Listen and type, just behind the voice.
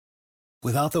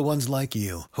Without the ones like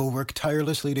you, who work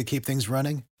tirelessly to keep things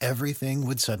running, everything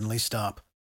would suddenly stop.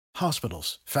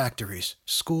 Hospitals, factories,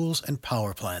 schools, and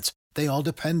power plants, they all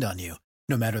depend on you.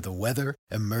 No matter the weather,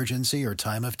 emergency, or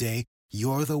time of day,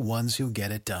 you're the ones who get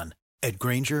it done. At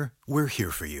Grainger, we're here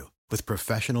for you with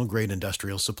professional-grade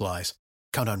industrial supplies.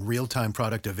 Count on real-time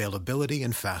product availability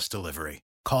and fast delivery.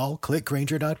 Call,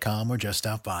 clickgrainger.com, or just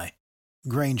stop by.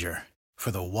 Grainger, for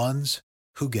the ones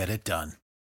who get it done.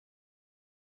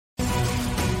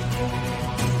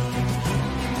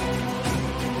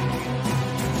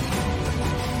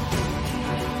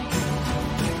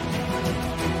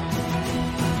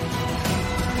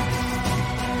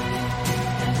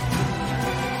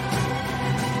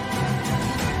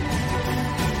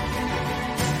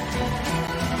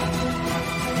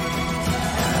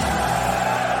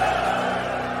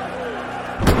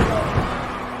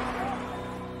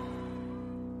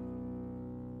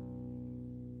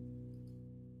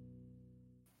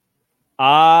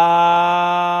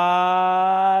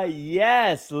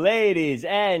 Yes, ladies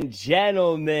and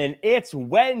gentlemen, it's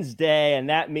Wednesday, and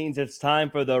that means it's time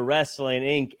for the Wrestling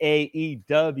Inc.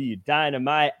 AEW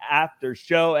Dynamite after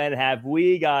show. And have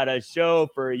we got a show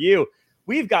for you?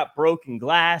 We've got broken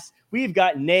glass, we've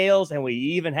got nails, and we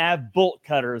even have bolt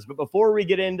cutters. But before we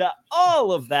get into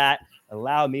all of that,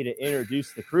 allow me to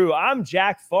introduce the crew. I'm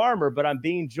Jack Farmer, but I'm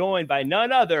being joined by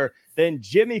none other than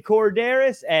Jimmy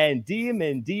Corderas and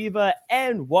Demon Diva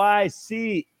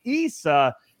NYC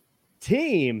Issa.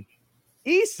 Team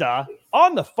Issa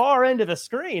on the far end of the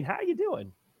screen. How you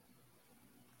doing?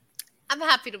 I'm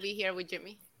happy to be here with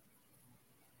Jimmy.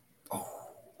 Oh,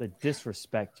 the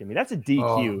disrespect, Jimmy. That's a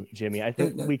DQ, Jimmy. I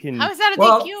think we can. How is that a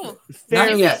DQ?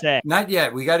 Fairly say. Not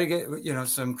yet. We got to get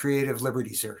some creative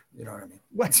liberties here. You know what I mean?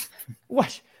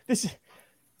 What? This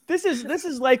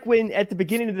is like when at the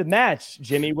beginning of the match,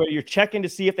 Jimmy, where you're checking to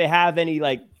see if they have any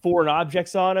like foreign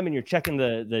objects on them, and you're checking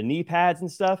the knee pads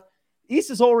and stuff.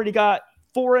 Issa's already got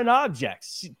foreign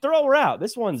objects. Throw her out.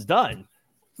 This one's done.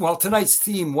 Well, tonight's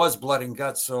theme was blood and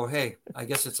guts, so hey, I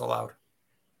guess it's allowed.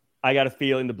 I got a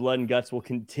feeling the blood and guts will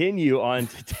continue on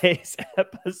today's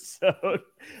episode.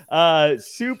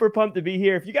 Super pumped to be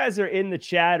here. If you guys are in the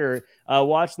chat or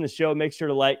watching the show, make sure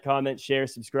to like, comment, share,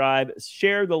 subscribe,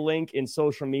 share the link in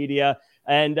social media.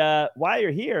 And while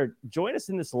you're here, join us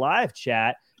in this live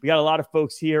chat. We got a lot of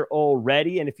folks here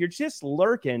already. And if you're just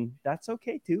lurking, that's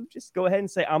okay too. Just go ahead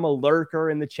and say, I'm a lurker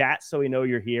in the chat so we know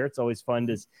you're here. It's always fun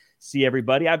to see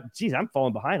everybody. I'm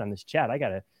falling behind on this chat. I got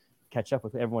to catch up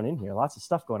with everyone in here. Lots of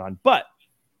stuff going on. But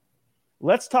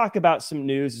let's talk about some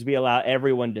news as we allow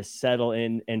everyone to settle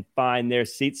in and find their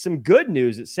seats. Some good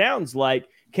news, it sounds like,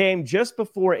 came just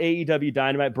before AEW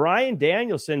Dynamite. Bryan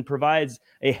Danielson provides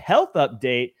a health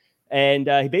update. And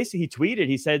he tweeted,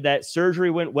 he said that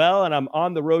surgery went well and I'm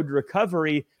on the road to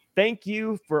recovery. Thank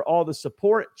you for all the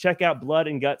support. Check out Blood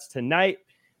and Guts tonight.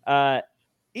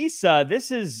 Issa, this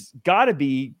has got to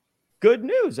be good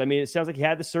news. I mean, it sounds like he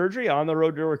had the surgery on the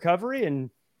road to recovery. And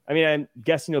I mean, I'm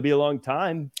guessing it'll be a long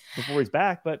time before he's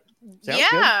back, but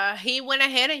yeah, good. He went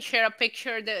ahead and shared a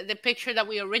picture, the picture that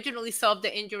we originally saw of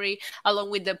the injury,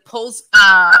 along with the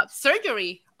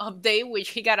post-surgery update, which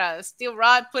he got a steel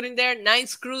rod put in there, 9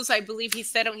 screws, I believe he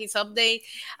said on his update.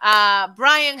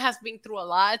 Bryan has been through a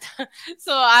lot,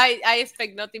 so I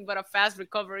expect nothing but a fast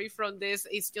recovery from this.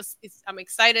 I'm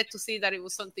excited to see that it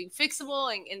was something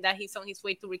fixable and that he's on his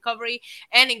way to recovery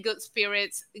and in good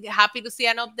spirits. Happy to see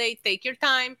an update. Take your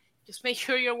time. Just make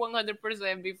sure you're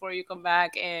 100% before you come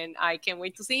back, and I can't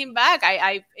wait to see him back.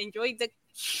 I enjoyed the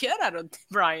shit out of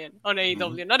Bryan on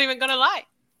AEW, not even gonna lie.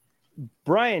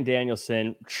 Bryan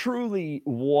Danielson, truly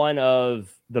one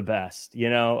of the best,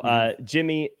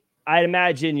 Jimmy, I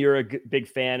imagine you're a big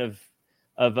fan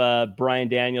of Bryan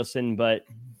Danielson, but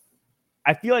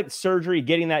I feel like surgery,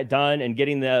 getting that done and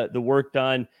getting the work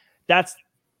done, that's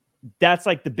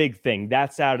like the big thing.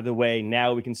 That's out of the way.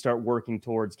 Now we can start working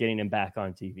towards getting him back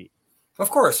on TV. Of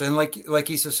course. And like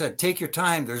Issa said, take your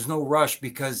time. There's no rush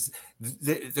because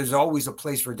there's always a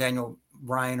place for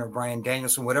Bryan or Bryan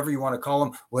Danielson, whatever you want to call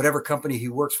him, whatever company he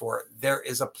works for. There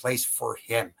is a place for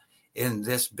him in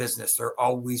this business. There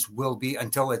always will be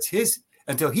until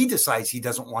he decides he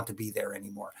doesn't want to be there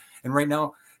anymore. And right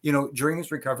now, during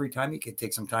his recovery time, he could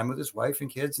take some time with his wife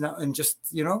and kids now and just,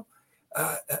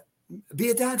 be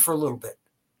a dad for a little bit.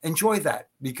 Enjoy that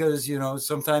because,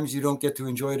 sometimes you don't get to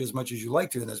enjoy it as much as you like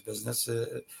to in this business.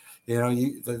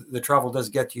 The travel does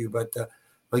get to you, but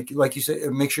like you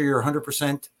said, make sure you're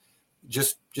 100%.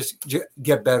 Just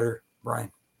get better,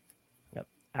 Bryan. Yep,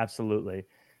 absolutely.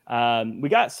 We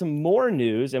got some more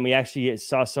news, and we actually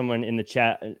saw someone in the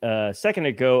chat a second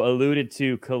ago alluded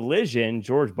to Collision.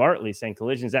 George Bartley saying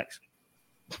Collision's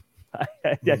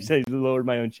I actually lowered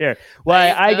my own chair.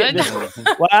 Why I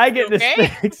get this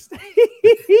fixed.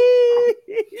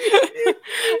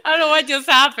 I don't know what just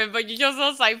happened, but you just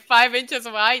lost like 5 inches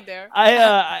of height there.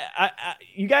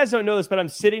 You guys don't know this, but I'm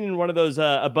sitting in one of those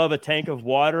above a tank of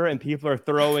water, and people are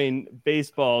throwing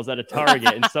baseballs at a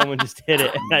target, and someone just hit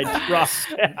it, and I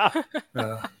dropped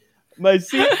down. My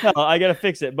seat fell. I gotta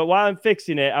fix it. But while I'm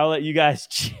fixing it, I'll let you guys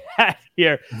chat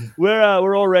here. We're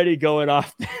already going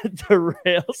off the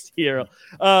rails here.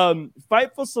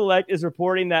 Fightful Select is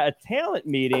reporting that a talent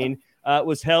meeting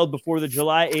was held before the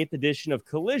July 8th edition of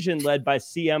Collision, led by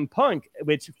CM Punk,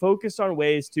 which focused on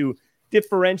ways to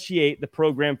differentiate the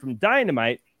program from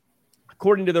Dynamite.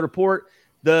 According to the report,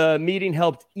 the meeting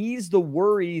helped ease the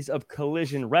worries of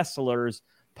Collision wrestlers.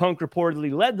 Punk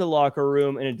reportedly led the locker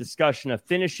room in a discussion of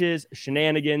finishes,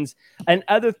 shenanigans, and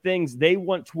other things they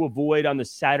want to avoid on the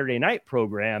Saturday night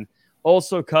program.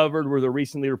 Also covered were the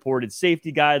recently reported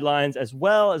safety guidelines, as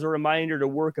well as a reminder to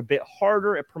work a bit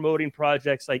harder at promoting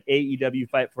projects like AEW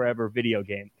Fight Forever video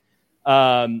game.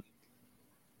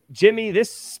 Jimmy,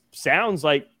 this sounds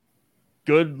like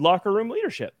good locker room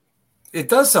leadership. It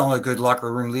does sound like good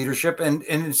locker room leadership, and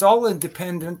it's all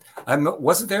independent. I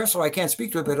wasn't there, so I can't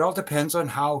speak to it, but it all depends on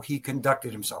how he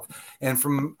conducted himself. And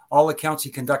from all accounts, he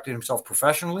conducted himself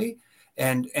professionally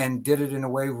and did it in a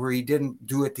way where he didn't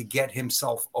do it to get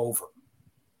himself over,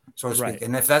 so to speak. Right.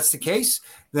 And if that's the case,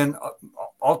 then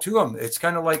all to him. It's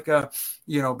kind of like,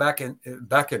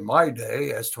 back in my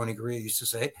day, as Tony Gurria used to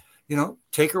say,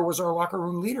 Taker was our locker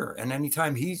room leader. And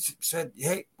anytime he said,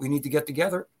 hey, we need to get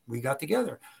together, we got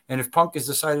together. And if Punk has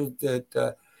decided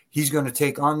that he's going to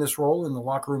take on this role and the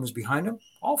locker room is behind him,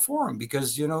 all for him,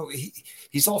 because,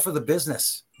 he's all for the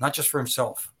business, not just for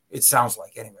himself. It sounds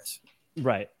like, anyways.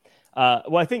 Right.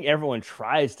 Well, I think everyone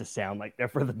tries to sound like they're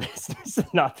for the business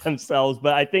and not themselves,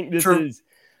 but I think this is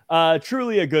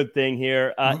truly a good thing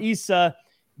here. Issa,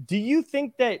 do you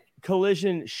think that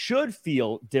Collision should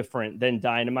feel different than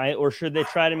Dynamite, or should they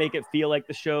try to make it feel like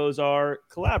the shows are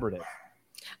collaborative?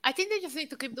 I think they just need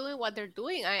to keep doing what they're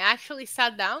doing. I actually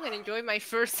sat down and enjoyed my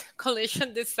first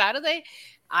Collision this Saturday.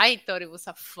 I thought it was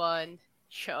a fun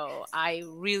show. I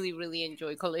really, really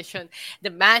enjoyed Collision.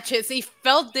 The matches, it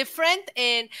felt different,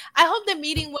 and I hope the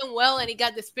meeting went well and it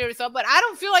got the spirits up, but I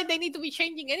don't feel like they need to be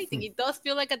changing anything. It does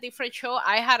feel like a different show.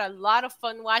 I had a lot of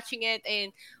fun watching it,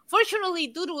 and fortunately,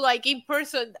 due to like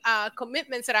in-person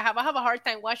commitments that I have a hard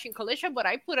time watching Collision, but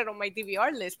I put it on my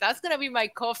DVR list. That's going to be my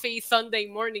coffee Sunday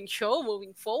morning show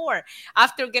moving forward.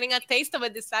 After getting a taste of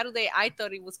it this Saturday, I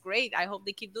thought it was great. I hope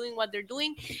they keep doing what they're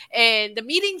doing. And the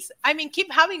meetings,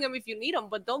 keep having them if you need them,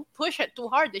 but don't push it too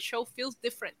hard. The show feels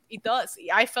different. It does.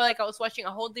 I felt like I was watching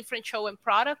a whole different show and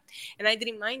product, and I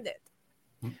didn't mind it.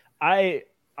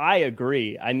 I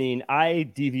agree. I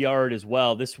DVR'd as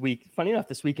well this week. Funny enough,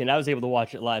 this weekend I was able to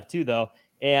watch it live too, though.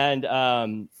 And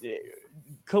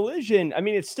Collision,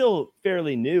 it's still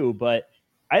fairly new, but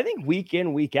I think week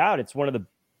in, week out, it's one of the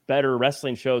better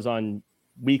wrestling shows on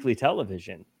weekly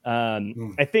television.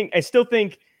 I still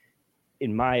think,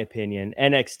 in my opinion,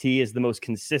 NXT is the most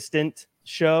consistent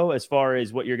show as far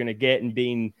as what you're going to get and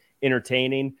being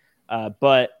entertaining.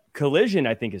 But Collision,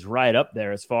 I think, is right up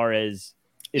there as far as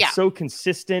it's so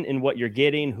consistent in what you're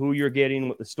getting, who you're getting,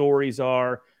 what the stories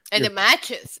are. And the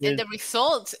matches and the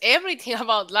results, everything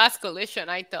about last Collision,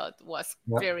 I thought was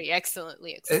very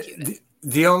excellently executed.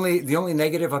 The only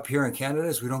negative up here in Canada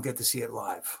is we don't get to see it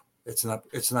live. It's not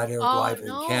aired live in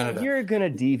Canada. You're going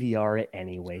to DVR it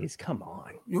anyways. Come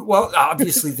on. Well,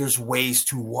 obviously there's ways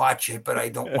to watch it, but I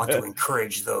don't want to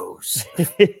encourage those.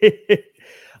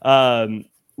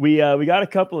 We got a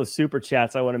couple of super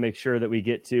chats I want to make sure that we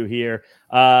get to here.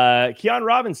 Keon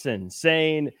Robinson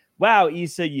saying, wow,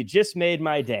 Issa, you just made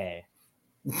my day.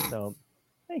 So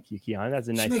thank you, Keon. That's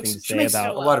a nice thing to say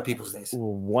about a lot of people's days.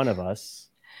 One of us.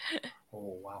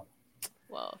 Oh, wow.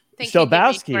 Well, thank you,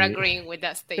 Jimmy, for agreeing with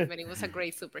that statement. It was a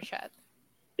great super chat.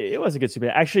 It was a good super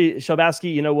chat. Actually,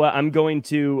 Shelbowski, you know what? I'm going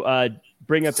to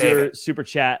bring up your super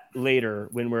chat later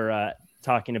when we're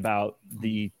talking about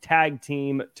the tag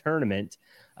team tournament.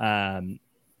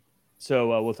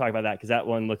 So we'll talk about that because that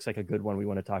one looks like a good one we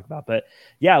want to talk about. But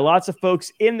yeah, lots of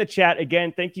folks in the chat.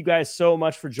 Again, thank you guys so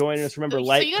much for joining us. Remember,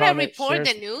 so you're going to report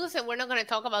the news and we're not going to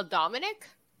talk about Dominic?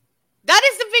 That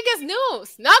is the biggest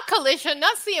news. Not Collision,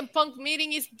 not CM Punk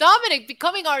meeting. It's Dominic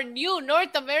becoming our new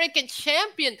North American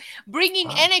champion, bringing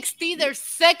NXT their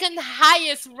second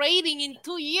highest rating in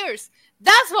 2 years.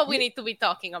 That's what we need to be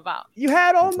talking about. You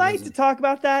had all night to talk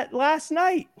about that last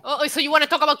night. Oh, so you want to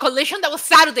talk about Collision? That was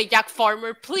Saturday, Jack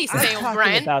Farmer. Please stay on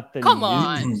brand. Come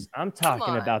on. I'm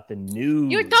talking about the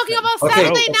news. You're talking about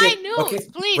Saturday night news.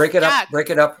 Please, break it Jack. up. Break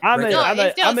it up. I'm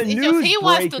a news he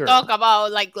wants to talk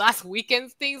about like last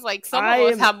weekend's things. Like some of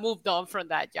us have moved on from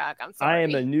that, Jack. I'm sorry. I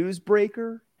am a news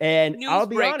breaker, and I'll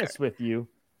be honest with you.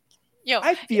 Yo,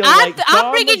 I feel like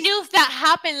I'm bringing news that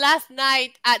happened last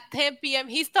night at 10 p.m.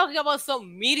 He's talking about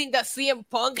some meeting that CM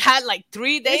Punk had like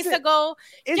 3 days ago.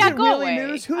 Is it really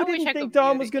news? Who didn't think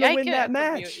Dom was going to win that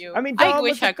match? I mean, Dom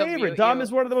was the favorite. Dom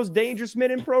is one of the most dangerous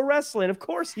men in pro wrestling. Of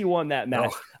course he won that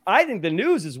match. I think the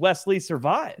news is Wesley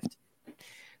survived.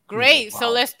 Great. Wow.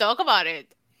 So let's talk about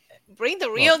it. Bring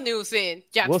the real news in,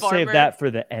 Jack We'll Farmer. save that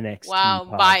for the NXT Wow,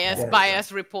 podcast.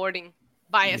 bias reporting.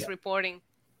 Reporting.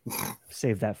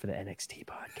 Save that for the NXT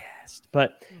podcast.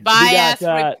 But bias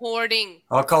reporting.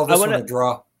 I'll call this one a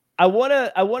draw. I want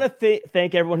to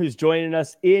thank everyone who's joining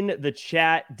us in the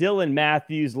chat. Dylan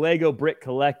Matthews, Lego Brick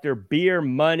Collector, Beer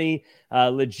Money,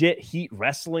 Legit Heat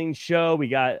Wrestling Show. We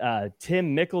got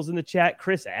Tim Mickles in the chat,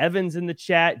 Chris Evans in the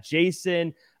chat,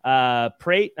 Jason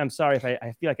Prate. I'm sorry if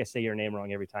I feel like I say your name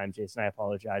wrong every time, Jason. I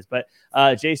apologize. But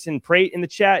Jason Prate in the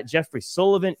chat, Jeffrey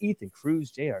Sullivan, Ethan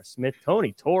Cruz, J.R. Smith,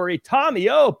 Tony Torrey, Tommy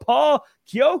O, Paul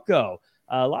Kyoko.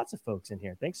 Lots of folks in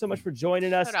here. Thanks so much for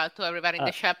joining us. Shout out to everybody in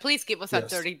the chat. Please give us a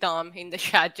dirty Dom in the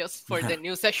chat just for the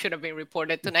news that should have been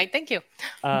reported tonight. Thank you.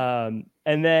 And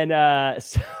then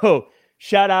so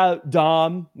shout out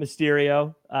Dom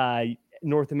Mysterio,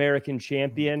 North American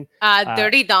champion.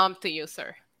 Dirty Dom to you,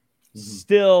 sir.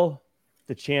 Still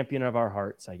the champion of our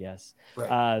hearts, I guess.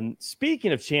 Right.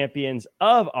 Speaking of champions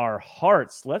of our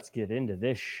hearts, let's get into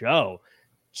this show.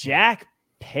 Jack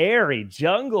Perry,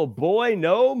 Jungle Boy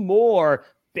no more,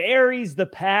 buries the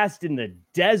past in the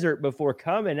desert before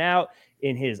coming out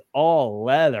in his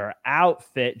all-leather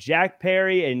outfit. Jack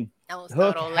Perry and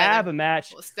Hook have a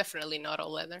match. It was definitely not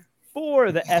all leather.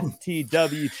 For the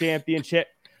FTW Championship.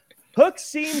 Hook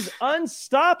seems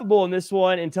unstoppable in this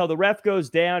one until the ref goes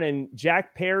down and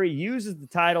Jack Perry uses the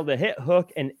title to hit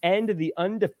Hook and end the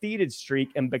undefeated streak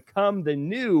and become the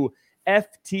new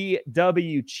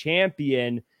FTW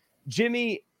champion.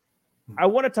 Jimmy, I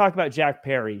want to talk about Jack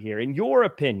Perry here. In your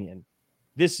opinion,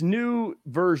 this new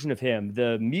version of him,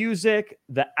 the music,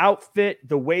 the outfit,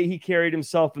 the way he carried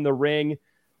himself in the ring,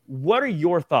 what are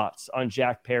your thoughts on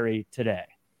Jack Perry today?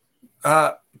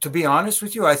 To be honest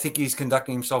with you, I think he's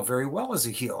conducting himself very well as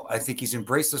a heel. I think he's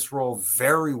embraced this role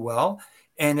very well.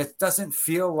 And it doesn't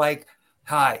feel like,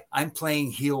 hi, I'm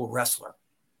playing heel wrestler.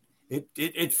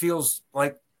 It feels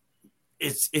like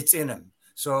it's in him.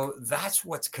 So that's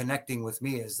what's connecting with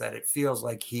me, is that it feels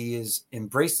like he is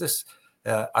embraced this.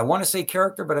 I want to say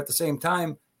character, but at the same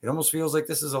time, it almost feels like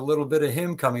this is a little bit of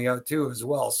him coming out too as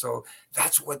well. So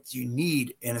that's what you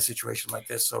need in a situation like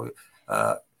this. So,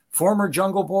 former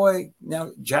Jungle Boy,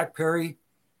 now Jack Perry,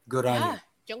 good on you.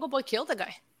 Jungle Boy killed a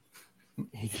guy.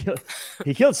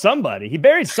 He killed somebody. He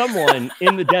buried someone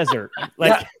in the desert.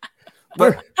 Like,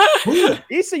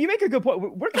 Issa, you make a good point.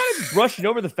 We're kind of just brushing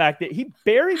over the fact that he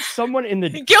buried someone in the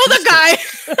desert. He killed a guy.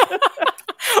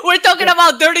 We're talking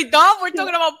about Dirty Dom. We're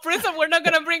talking about prison. We're not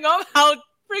going to bring up how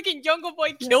freaking Jungle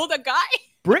Boy killed a guy.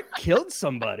 Brick killed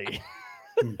somebody.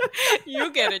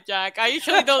 You get it, Jack. I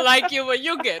usually don't like you, but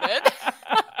you get it.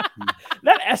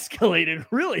 That escalated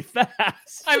really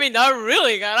fast. I mean, that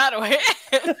really got out of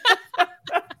hand.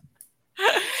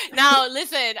 Now,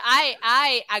 listen,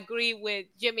 I agree with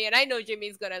Jimmy, and I know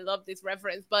Jimmy's going to love this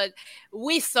reference, but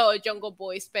we saw Jungle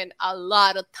Boy spend a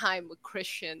lot of time with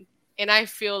Christian, and I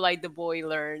feel like the boy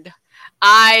learned.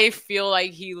 I feel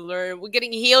like he learned. We're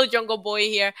getting heel Jungle Boy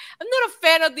here. I'm not a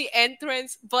fan of the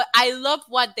entrance, but I love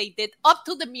what they did up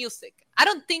to the music. I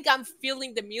don't think I'm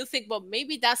feeling the music, but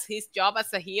maybe that's his job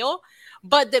as a heel.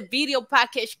 But the video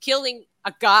package killing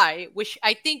a guy, which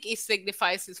I think it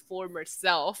signifies his former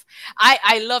self.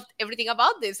 I loved everything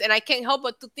about this, and I can't help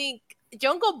but to think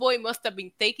Jungle Boy must have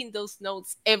been taking those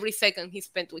notes every second he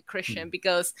spent with Christian,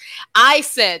 because I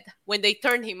said when they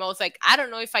turned him, I was like, I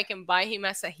don't know if I can buy him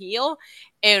as a heel.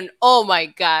 And oh my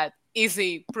God, is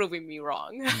he proving me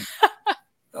wrong?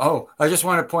 I just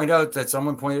want to point out that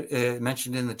someone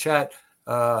mentioned in the chat,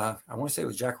 I want to say it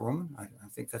was Jack Roman. I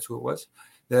think that's who it was.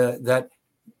 That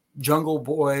Jungle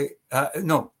Boy,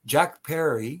 Jack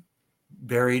Perry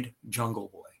buried Jungle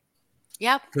Boy.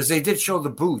 Yeah. Because they did show the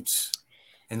boots.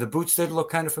 And the boots did look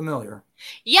kind of familiar.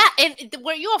 Yeah, and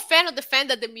were you a fan of the fact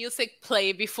that the music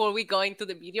played before we go into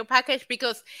the video package?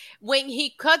 Because when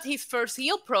he cut his first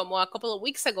heel promo a couple of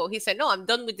weeks ago, he said, no, I'm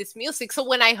done with this music. So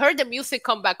when I heard the music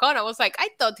come back on, I was like, I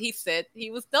thought he said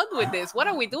he was done with this. What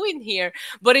are we doing here?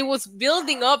 But it was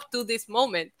building up to this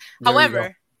moment.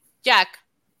 However, Jack,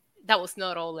 That was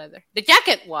not all leather. The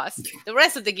jacket was. The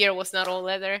rest of the gear was not all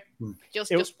leather.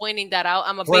 Just pointing that out.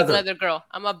 I'm a big leather girl.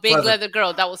 Leather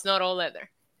girl. That was not all leather.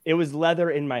 It was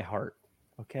leather in my heart.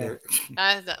 Okay.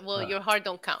 Your heart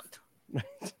don't count.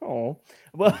 Oh,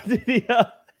 well,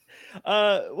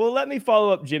 well, let me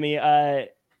follow up, Jimmy.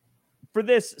 For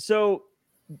this, so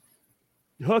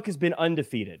Hook has been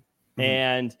undefeated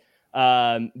and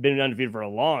been undefeated for a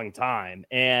long time.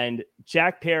 And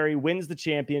Jack Perry wins the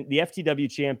FTW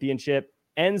championship,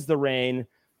 ends the reign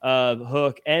of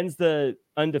Hook, ends the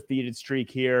undefeated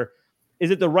streak here. Is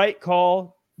it the right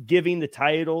call giving the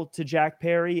title to Jack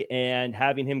Perry and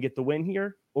having him get the win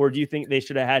here? Or do you think they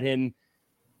should have had him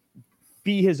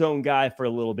be his own guy for a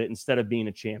little bit instead of being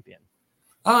a champion?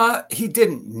 He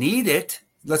didn't need it.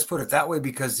 Let's put it that way,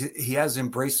 because he has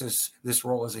embraced this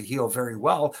role as a heel very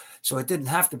well. So it didn't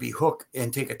have to be Hook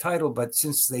and take a title. But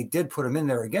since they did put him in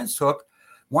there against Hook,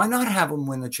 why not have him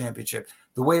win the championship?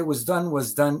 The way it was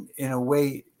done in a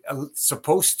way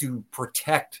supposed to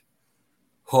protect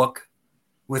Hook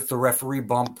with the referee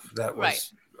bump. That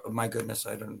was, my goodness,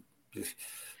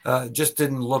 just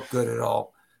didn't look good at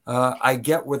all. I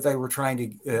get what they were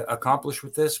trying to accomplish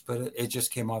with this, but it just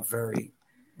came off very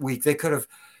weak. They could have.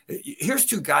 Here's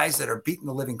two guys that are beating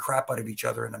the living crap out of each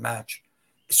other in a match.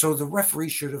 So the referee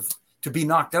should have, to be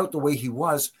knocked out the way he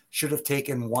was, should have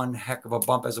taken one heck of a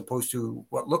bump as opposed to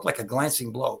what looked like a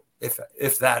glancing blow, if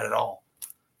that at all.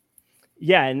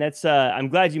 Yeah, and that's I'm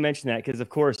glad you mentioned that, because of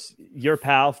course your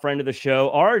pal, friend of the show,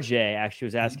 RJ, actually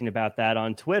was asking about that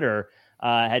on Twitter.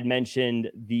 Had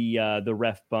mentioned the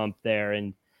ref bump there,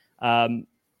 and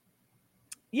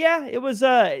it was.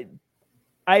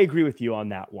 I agree with you on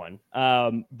that one.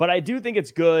 But I do think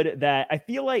it's good that I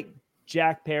feel like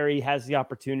Jack Perry has the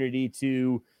opportunity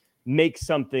to make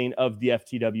something of the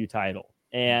FTW title.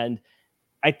 And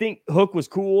I think Hook was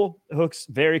cool. Hook's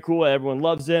very cool. Everyone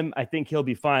loves him. I think he'll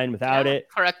be fine without it.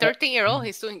 For a 13-year-old,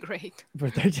 he's doing great. For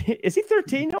 13, is he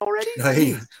 13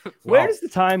 already? Where does the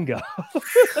time go?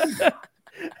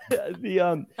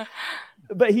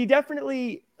 But he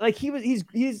definitely, like,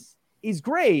 he's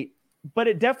great. But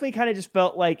it definitely kind of just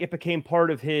felt like it became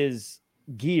part of his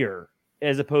gear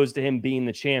as opposed to him being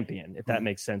the champion, if that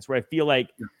makes sense. Where I feel like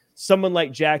someone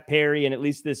like Jack Perry, and at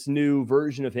least this new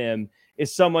version of him,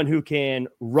 is someone who can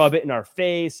rub it in our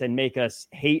face and make us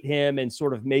hate him and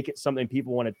sort of make it something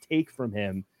people want to take from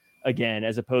him again,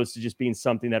 as opposed to just being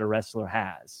something that a wrestler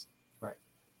has. Right.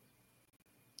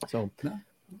 So...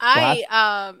 I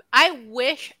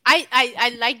wish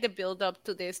I like the build up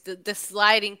to this, the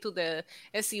sliding to the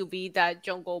SUV that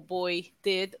Jungle Boy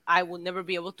did. I will never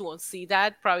be able to unsee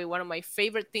that. Probably one of my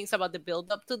favorite things about the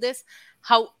build up to this.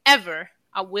 However,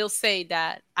 I will say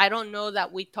that I don't know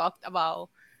that we talked about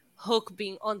Hook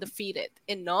being undefeated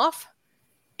enough.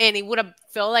 And it would have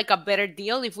felt like a better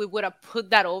deal if we would have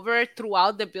put that over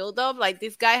throughout the build-up. Like,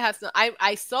 this guy has...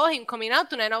 I saw him coming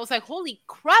out tonight, and I was like, holy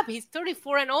crap, he's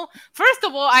 34-0. First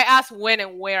of all, I asked when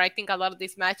and where. I think a lot of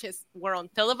these matches were on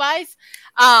televised.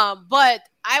 But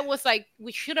I was like,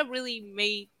 we should have really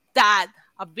made that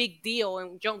a big deal.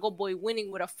 And Jungle Boy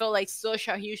winning would have felt like such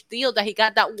a huge deal that he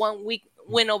got that 1 week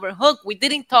win over Hook. We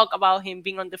didn't talk about him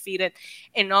being undefeated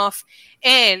enough.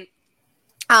 And...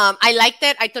 I liked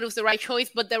it. I thought it was the right choice,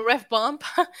 but the ref bump,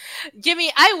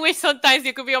 Jimmy, I wish sometimes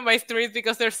you could be on my streams,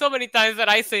 because there's so many times that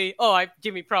I say,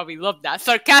 Jimmy probably loved that.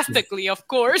 Sarcastically, of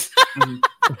course,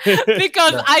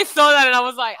 because I saw that and I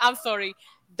was like, I'm sorry,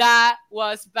 that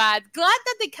was bad. Glad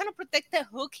that they kind of protected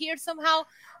Hook here somehow,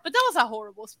 but that was a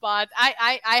horrible spot.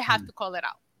 I have to call it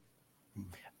out.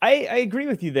 I agree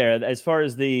with you there as far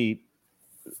as the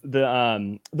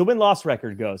win-loss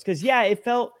record goes, because it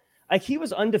felt like he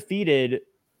was undefeated.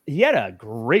 He had a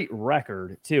great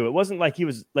record too. It wasn't like he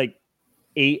was like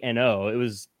 8-0. It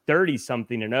was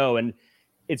 30-something-0. And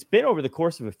it's been over the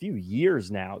course of a few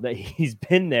years now that he's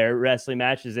been there wrestling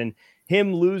matches, and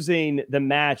him losing the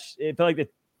match, it felt like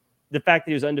the fact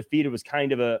that he was undefeated was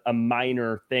kind of a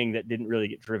minor thing that didn't really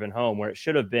get driven home, where it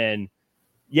should have been,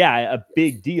 a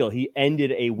big deal. He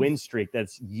ended a win streak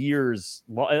that's years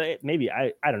long. Maybe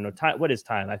I don't know. Time, what is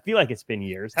time? I feel like it's been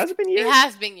years. Has it been years? It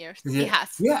has been years. Yeah. It has.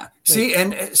 Yeah. See,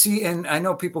 and I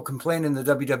know people complain in the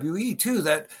WWE too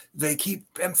that they keep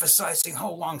emphasizing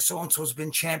how long so-and-so's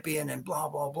been champion and blah,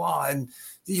 blah, blah. And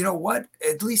you know what?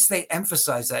 At least they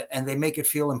emphasize that and they make it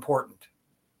feel important.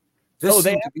 This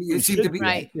seemed to be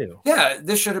right. Yeah,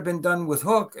 this should have been done with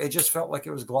Hook. It just felt like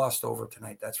it was glossed over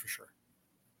tonight. That's for sure.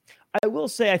 I will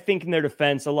say, I think in their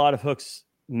defense, a lot of Hook's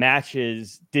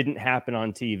matches didn't happen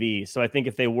on TV. So I think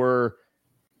if they were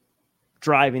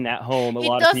driving that home. A It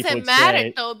lot of people doesn't would matter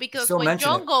say, though, because Still when mention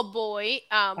it. Jungle Boy,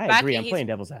 I back agree. in I'm his playing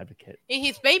devil's advocate. in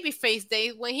his babyface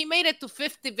days, when he made it to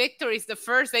 50 victories, the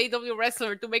first AEW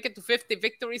wrestler to make it to 50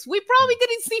 victories, we probably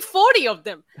didn't see 40 of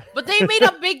them. But they made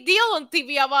a big deal on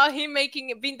TV about him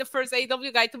being the first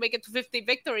AEW guy to make it to 50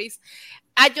 victories.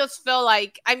 I just felt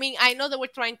like, I mean, I know that we're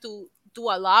trying to do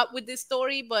a lot with this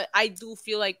story, but I do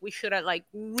feel like we should have like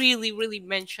really, really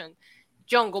mentioned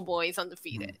Jungle Boy is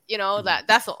undefeated. You know,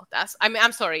 that's all.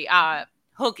 I'm sorry,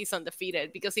 Hook is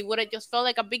undefeated, because it would have just felt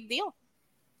like a big deal.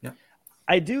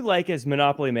 I do like, as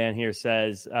Monopoly Man here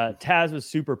says, Taz was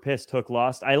super pissed Hook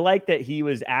lost. I like that he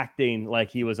was acting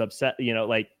like he was upset,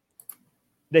 like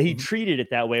that he treated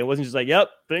it that way. It wasn't just like, yep,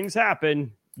 things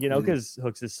happen, because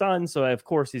Hook's his son. So of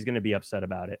course he's going to be upset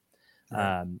about it.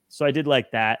 Right. So I did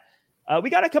like that. We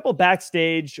got a couple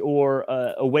backstage or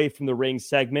away from the ring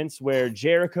segments where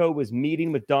Jericho was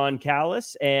meeting with Don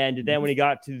Callis. And then when he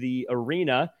got to the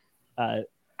arena,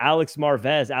 Alex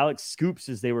Scoops,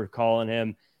 as they were calling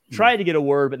him, tried to get a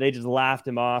word, but they just laughed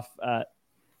him off.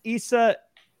 Issa,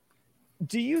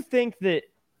 do you think that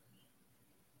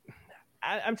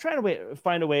I'm trying to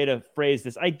find a way to phrase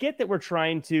this? I get that we're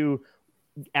trying to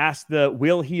ask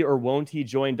will he or won't he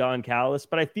join Don Callis,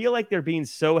 but I feel like they're being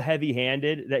so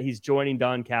heavy-handed that he's joining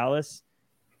Don Callis.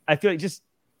 I feel like just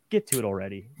get to it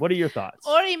already. What are your thoughts?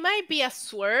 Or it might be a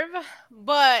swerve,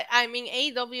 but I mean,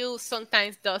 AEW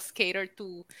sometimes does cater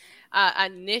to a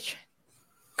niche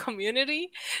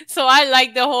community, so I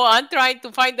like the whole I'm trying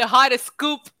to find the hottest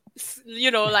scoop,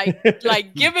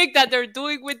 like gimmick that they're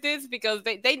doing with this, because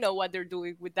they know what they're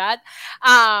doing with that.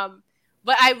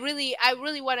 But I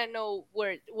really want to know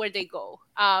where they go,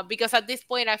 because at this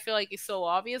point I feel like it's so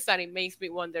obvious that it makes me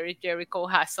wonder if Jericho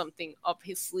has something up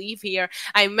his sleeve here.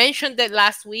 I mentioned that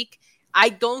last week. I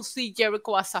don't see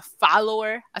Jericho as a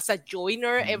follower, as a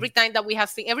joiner. Everything that we have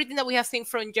seen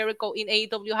from Jericho in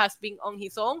AEW has been on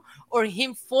his own, or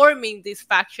him forming these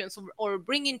factions or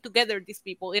bringing together these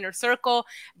people, Inner Circle,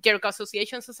 Jericho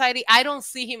Association Society. I don't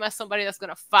see him as somebody that's going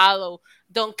to follow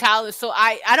Don Callis. So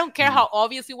I don't care how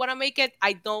obvious you want to make it.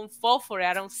 I don't fall for it.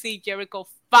 I don't see Jericho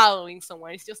following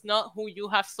someone. It's just not who you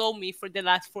have sold me for the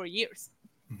last 4 years.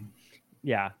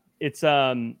 Yeah, it's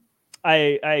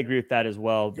I agree with that as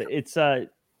well. It's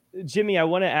Jimmy, I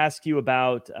want to ask you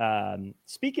about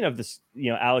speaking of this,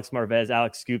 Alex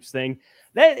Scoops thing,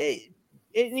 that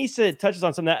Nisa touches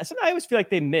on something I always feel like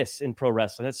they miss in pro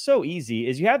wrestling. That's so easy,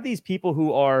 is you have these people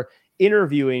who are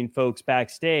interviewing folks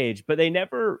backstage, but they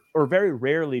never or very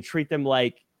rarely treat them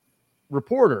like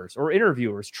reporters or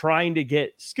interviewers trying to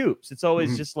get scoops. It's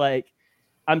always just like,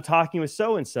 I'm talking with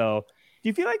so-and-so. Do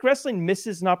you feel like wrestling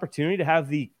misses an opportunity to have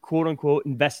the quote unquote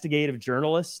investigative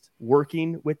journalist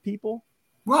working with people?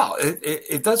 Well,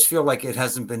 it does feel like it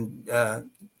hasn't been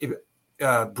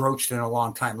broached in a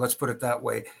long time. Let's put it that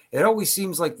way. It always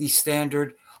seems like the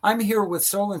standard, I'm here with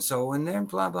so-and-so and then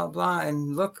blah, blah, blah.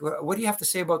 And look, what do you have to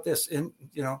say about this? And,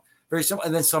 very simple.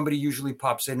 And then somebody usually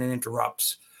pops in and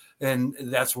interrupts. And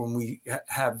that's when we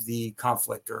have the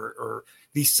conflict or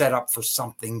the setup for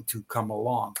something to come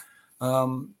along.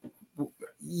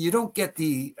 You don't get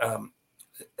the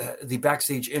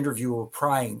backstage interviewer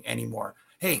prying anymore.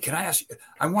 Hey, can I ask you?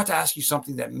 I want to ask you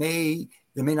something that may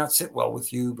not sit well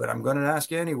with you, but I'm going to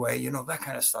ask you anyway. That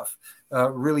kind of stuff.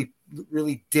 Really,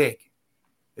 really dig.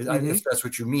 If that's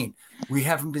what you mean. We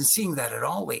haven't been seeing that at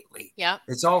all lately. Yeah,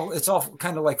 it's all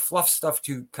kind of like fluff stuff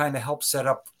to kind of help set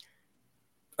up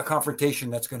a confrontation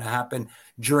that's going to happen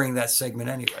during that segment,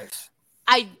 anyways.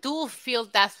 I do feel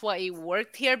that's why it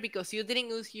worked here, because you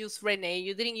didn't use Renee.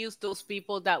 You didn't use those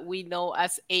people that we know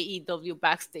as AEW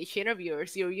backstage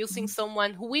interviewers. You're using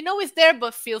someone who we know is there,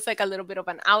 but feels like a little bit of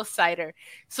an outsider.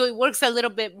 So it works a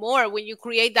little bit more when you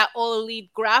create that all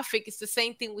elite graphic. It's the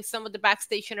same thing with some of the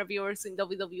backstage interviewers in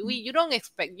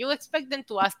WWE. You expect them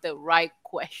to ask the right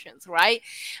questions, right?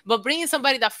 But bringing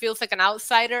somebody that feels like an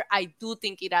outsider, I do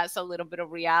think it adds a little bit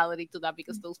of reality to that,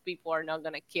 because those people are not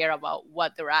going to care about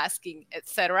what they're asking,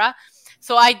 etc.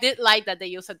 So I did like that they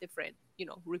use a different,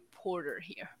 reporter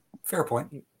here. Fair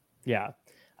point. Yeah.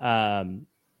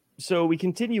 So we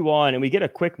continue on and we get a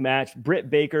quick match. Britt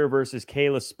Baker versus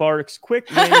Kayla Sparks. Quick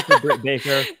win for Britt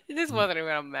Baker. This wasn't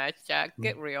even a match, Jack.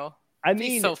 Get real. I mean,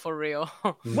 be so for real.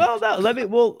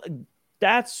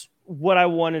 That's what I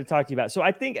wanted to talk to you about. So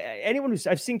I think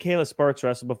I've seen Kayla Sparks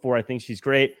wrestle before. I think she's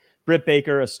great. Britt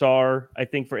Baker, a star, I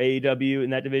think, for AEW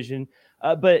in that division.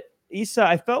 But Issa,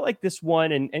 I felt like this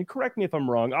one, and correct me if I'm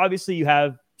wrong, obviously you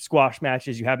have squash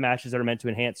matches, you have matches that are meant to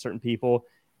enhance certain people.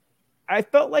 I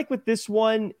felt like with this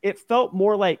one, it felt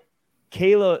more like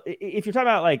Kayla, if you're talking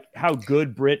about like how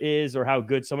good Britt is or how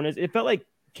good someone is, it felt like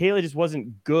Kayla just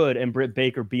wasn't good and Britt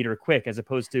Baker beat her quick, as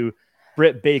opposed to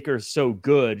Britt Baker's so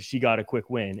good she got a quick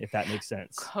win, if that makes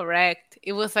sense. Correct.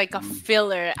 It was like a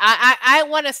filler. I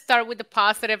want to start with the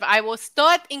positive. I was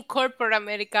taught in corporate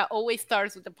America always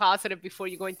starts with the positive before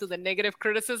you go into the negative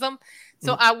criticism.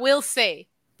 So I will say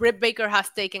Britt Baker has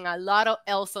taken a lot of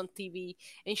L's on TV,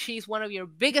 and she's one of your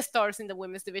biggest stars in the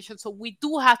women's division. So we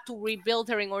do have to rebuild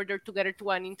her in order to get her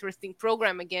to an interesting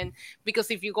program again. Because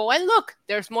if you go and look,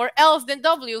 there's more L's than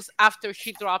W's after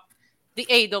she dropped the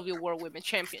AEW World Women's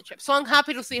Championship. So I'm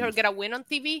happy to see her get a win on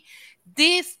TV.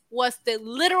 This was the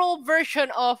literal version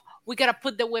of, we got to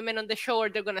put the women on the show or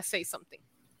they're going to say something.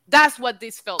 That's what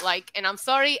this felt like. And I'm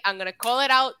sorry, I'm going to call it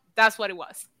out. That's what it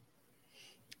was.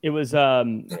 It was, I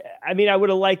mean, I would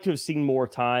have liked to have seen more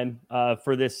time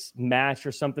for this match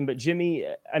or something. But Jimmy,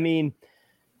 I mean,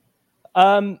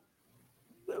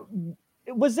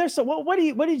 was there some, what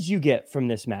did you get from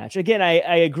this match? Again,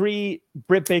 I agree.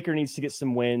 Britt Baker needs to get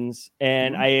some wins,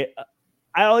 and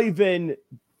I'll even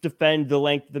defend the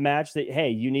length of the match. That hey,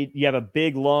 you have a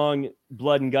big long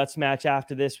blood and guts match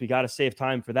after this. We got to save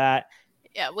time for that.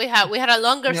 Yeah, we had a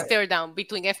longer stare down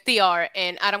between FTR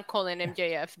and Adam Cole and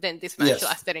MJF than this match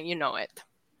lasted, and you know it.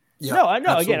 Yeah, no, I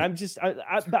know. Absolutely. Again,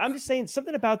 I'm just saying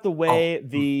something about the way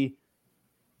the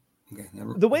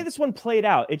way this one played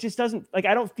out. It just doesn't like.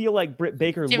 I don't feel like Britt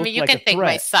Baker. Jimmy, looked you like can a take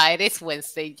threat. my side. It's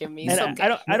Wednesday, Jimmy. And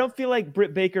okay. I don't feel like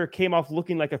Britt Baker came off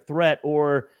looking like a threat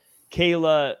or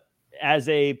Kayla as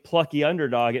a plucky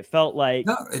underdog. It felt like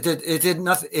it did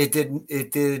nothing.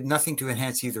 It did nothing to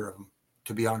enhance either of them.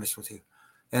 To be honest with you,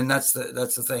 and that's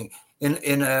the thing.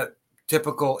 In a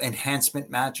typical enhancement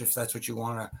match, if that's what you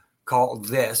want to call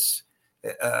this,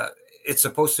 it's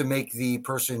supposed to make the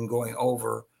person going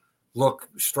over look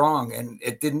strong, and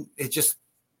it didn't. It just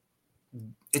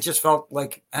felt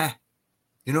like,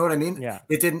 you know what I mean? Yeah.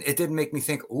 It didn't make me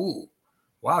think, ooh,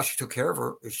 wow, she took care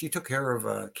of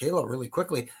Kayla really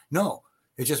quickly. No,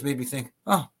 it just made me think,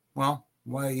 oh, well,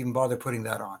 why even bother putting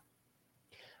that on?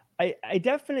 I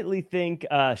definitely think,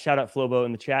 shout out Flobo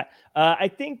in the chat. I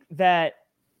think that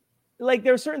like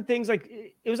there are certain things like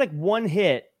it was like one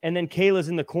hit and then Kayla's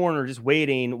in the corner just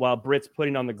waiting while Britt's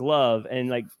putting on the glove, and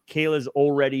like Kayla's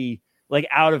already like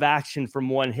out of action from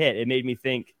one hit. It made me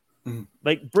think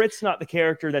like Britt's not the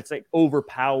character that's like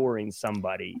overpowering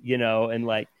somebody, you know, and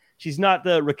like she's not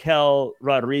the Raquel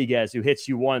Rodriguez who hits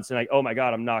you once and like, oh my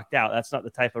God, I'm knocked out. That's not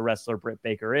the type of wrestler Britt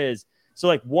Baker is. So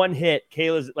like one hit,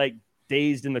 Kayla's like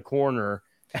dazed in the corner.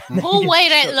 Who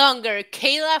waited longer,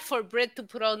 Kayla for Britt to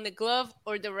put on the glove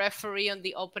or the referee on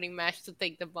the opening match to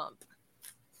take the bump?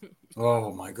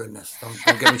 Oh my goodness! Don't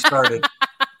get me started.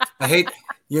 I hate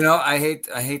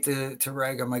to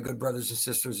rag on my good brothers and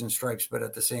sisters in stripes, but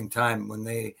at the same time, when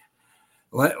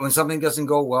something doesn't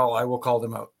go well, I will call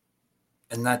them out,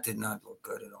 and that did not look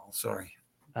good at all. Sorry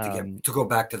to go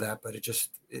back to that, but it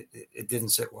didn't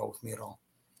sit well with me at all.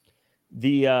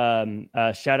 The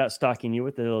shout out stalking you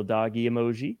with the little doggy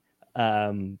emoji.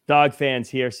 Dog fans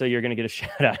here, so you're gonna get a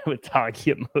shout out with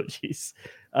doggy emojis.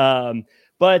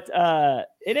 But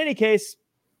in any case,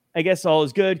 I guess all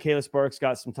is good. Kayla Sparks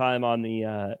got some time on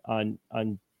the on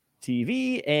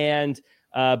TV, and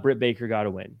Britt Baker got a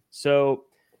win. So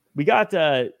we got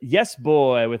Yes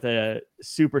Boy with a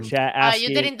super chat asking.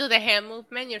 You didn't do the hand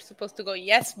movement. You're supposed to go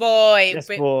Yes Boy. Yes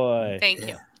Boy. Thank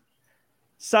you.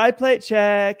 Side plate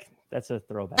check. That's a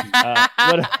throwback.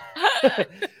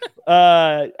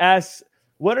 Asks,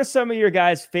 what are some of your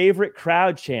guys' favorite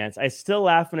crowd chants? I still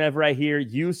laugh whenever I hear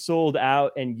 "you sold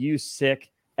out" and "you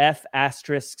sick." F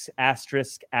asterisks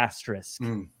asterisk asterisk.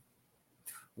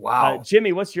 Wow,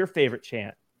 Jimmy, what's your favorite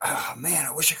chant? Oh man,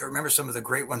 I wish I could remember some of the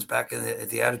great ones back in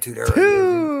the Attitude Era.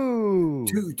 Two.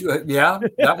 Yeah,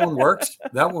 that one works.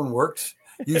 That one works.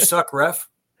 You suck, ref.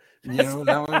 You know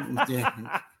that one.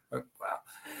 Yeah. Wow.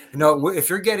 No, if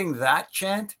you're getting that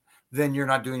chant, then you're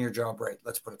not doing your job right.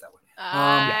 Let's put it that way.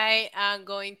 I am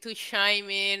going to chime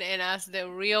in, and as the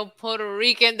real Puerto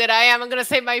Rican that I am, I'm going to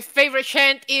say my favorite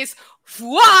chant is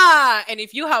 "Fua!" And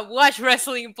if you have watched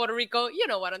wrestling in Puerto Rico, you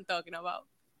know what I'm talking about.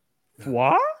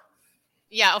 Fua?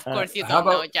 Yeah, of course you don't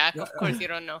know, Jack. Of course you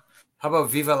don't know. How about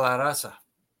Viva la Raza?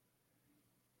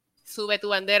 Sube tu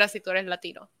bandera si tú eres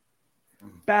latino.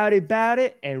 Bout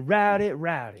it, and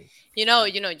rowdy. You know,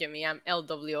 Jimmy, I'm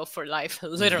LWO for life,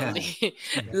 literally.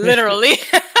 Literally.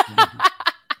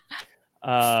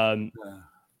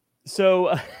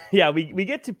 So, we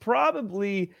get to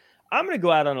probably, I'm going to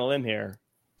go out on a limb here.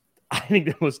 I think,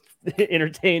 the most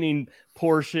entertaining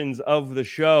portions of the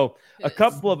show. A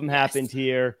couple of them happened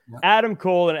here. Adam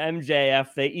Cole and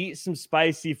MJF, they eat some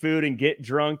spicy food and get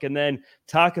drunk, and then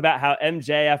talk about how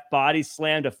MJF body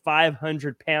slammed a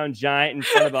 500-pound giant in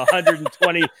front of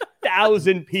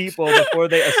 120,000 people before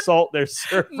they assault their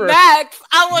surfer. Max,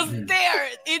 I was there.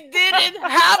 It didn't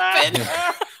happen.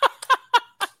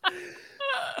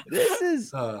 This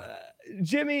is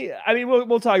Jimmy. I mean,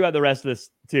 we'll talk about the rest of this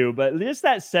too, but just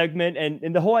that segment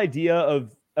and the whole idea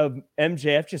of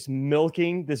MJF just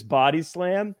milking this body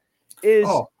slam is.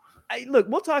 Look,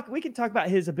 we can talk about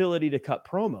his ability to cut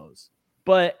promos,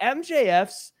 but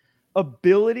MJF's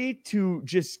ability to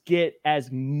just get as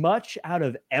much out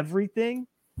of everything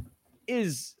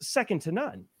is second to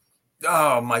none.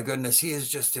 Oh my goodness, he is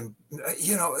just,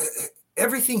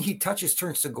 everything he touches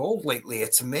turns to gold lately.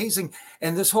 It's amazing.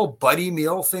 And this whole buddy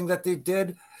meal thing that they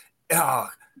did,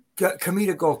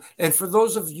 comedic gold. And for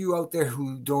those of you out there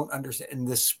who don't understand in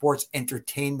this sports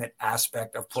entertainment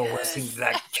aspect of pro wrestling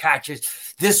that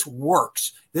catches, this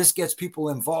works. This gets people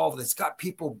involved. It's got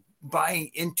people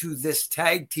buying into this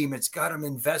tag team. It's got them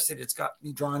invested. It's got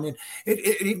me drawn in.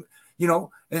 It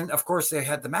and of course they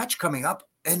had the match coming up,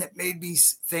 and it made me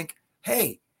think,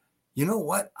 hey, you know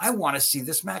what? I want to see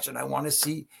this match, and I want to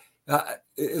see.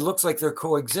 It looks like they're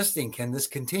coexisting. Can this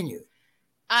continue?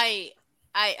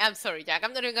 I'm sorry, Jack.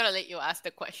 I'm not even gonna let you ask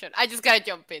the question. I just gotta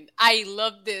jump in. I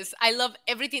love this. I love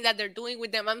everything that they're doing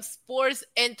with them. I'm sports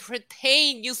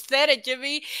entertained. You said it,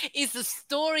 Jimmy. It's a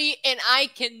story, and I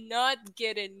cannot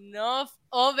get enough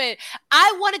of it.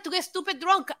 I wanted to get stupid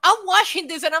drunk. I'm watching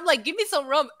this, and I'm like, give me some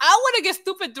rum. I want to get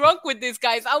stupid drunk with these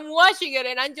guys. I'm watching it,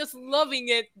 and I'm just loving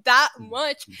it that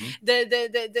much.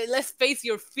 The let's face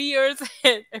your fears.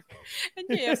 And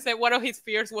Jay said one of his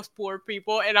fears was poor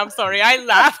people, and I'm sorry, I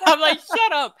laughed. I'm like,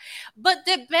 shut up. But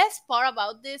the best part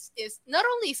about this is not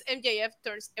only is MJF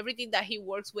turns everything that he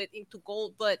works with into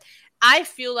gold, but I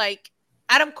feel like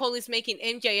Adam Cole is making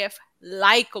MJF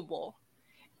likable.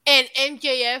 And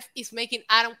MJF is making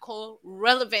Adam Cole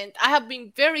relevant. I have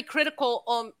been very critical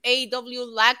on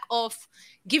AEW lack of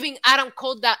giving Adam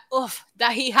Cole that oof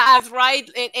that he has, right?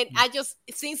 And I just,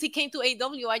 since he came to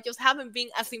AEW, I just haven't been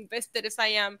as invested as I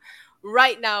am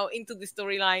right now into the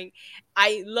storyline.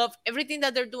 I love everything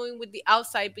that they're doing with the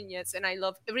outside vignettes, and I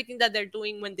love everything that they're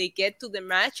doing when they get to the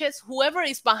matches. Whoever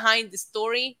is behind the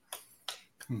story,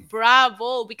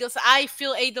 bravo, because I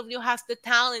feel AEW has the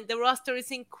talent. The roster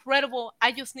is incredible.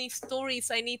 I just need stories.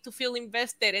 I need to feel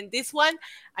invested. And this one,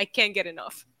 I can't get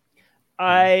enough.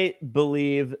 I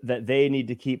believe that they need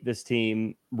to keep this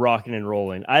team rocking and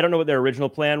rolling. I don't know what their original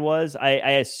plan was. I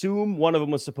assume one of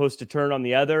them was supposed to turn on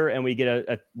the other and we get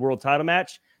a world title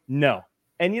match. No.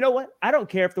 And you know what? I don't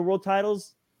care if the world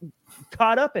title's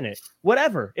caught up in it.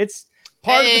 Whatever. It's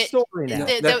part of the story now.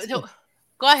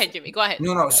 Go ahead, Jimmy. Go ahead.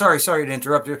 No. Sorry to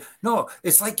interrupt you. No,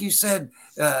 it's like you said,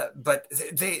 but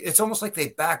it's almost like they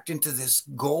backed into this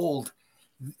gold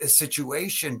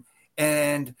situation.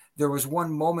 And there was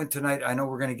one moment tonight. I know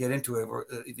we're going to get into it. Where,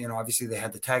 obviously they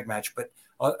had the tag match, but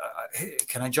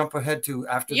can I jump ahead to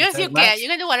after? Yes, the tag you match? can. You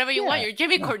can do whatever you want. You're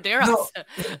Jimmy Corderas.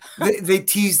 No, they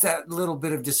teased that little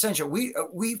bit of dissension.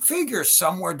 We figure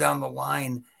somewhere down the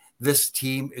line, this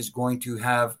team is going to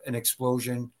have an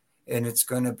explosion. And it's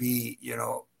going to be,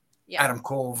 Adam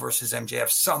Cole versus MJF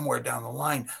somewhere down the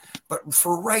line. But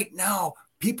for right now,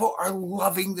 people are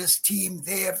loving this team.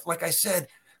 They have, like I said,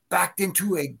 backed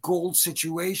into a gold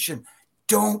situation.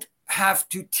 Don't have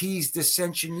to tease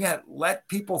dissension yet. Let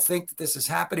people think that this is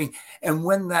happening. And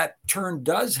when that turn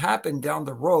does happen down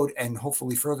the road, and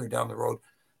hopefully further down the road,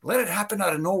 let it happen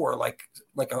out of nowhere, like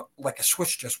a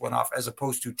switch just went off, as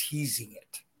opposed to teasing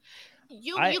it.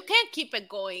 You can't keep it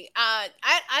going. I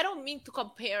don't mean to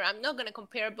compare. I'm not going to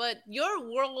compare, but your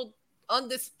world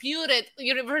undisputed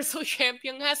Universal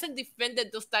Champion hasn't defended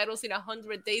those titles in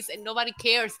 100 days, and nobody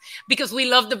cares because we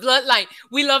love the bloodline.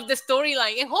 We love the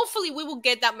storyline, and hopefully we will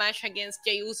get that match against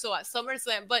Jey Uso at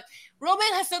SummerSlam. But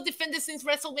Roman has not defended since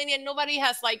WrestleMania, and nobody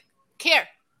has care.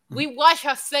 We watch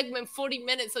a segment 40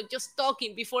 minutes of just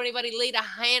talking before anybody laid a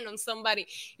hand on somebody.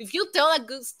 If you tell a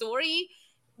good story,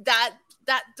 that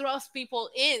draws people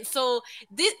in. So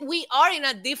we are in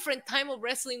a different time of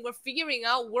wrestling. We're figuring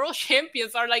out world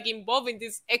champions are involved in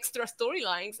these extra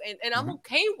storylines, and I'm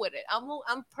okay with it.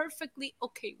 I'm perfectly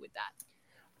okay with that.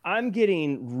 I'm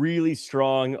getting really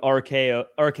strong RK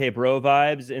Bro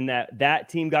vibes in that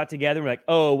team got together and we're like,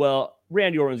 oh well,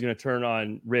 Randy Orton's going to turn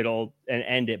on Riddle and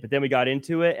end it. But then we got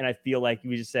into it, and I feel like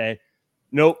we just say,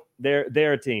 nope,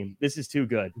 they're a team. This is too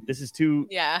good. This is too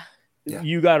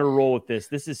You got to roll with this.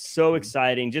 This is so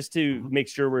exciting. Just to make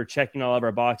sure we're checking all of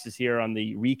our boxes here on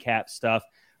the recap stuff.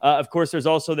 Of course, there's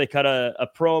also, they cut a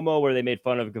promo where they made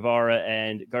fun of Guevara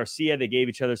and Garcia. They gave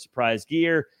each other surprise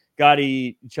gear, got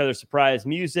each other surprise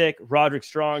music. Roderick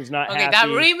Strong's not happy. That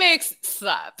remix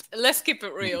slapped. Let's keep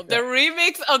it real. The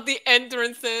remix of the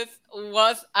entrances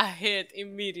was a hit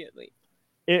immediately.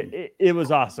 It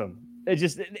was awesome. It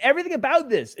just, everything about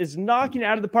this is knocking it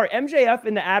out of the park. MJF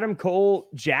in the Adam Cole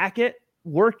jacket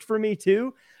worked for me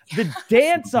too. The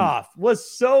dance off was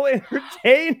so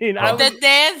entertaining.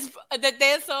 The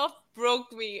dance off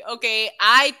broke me. Okay,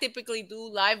 I typically do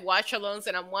live watch alongs,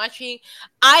 and I'm watching.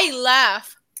 I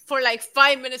laugh for like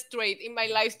 5 minutes straight in my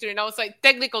live stream. I was like,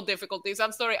 technical difficulties.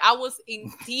 I'm sorry. I was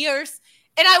in tears.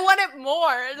 And I wanted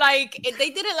more. Like, they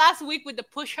did it last week with the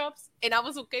push-ups, and I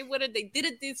was okay with it. They did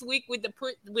it this week with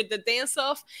the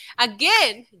dance-off.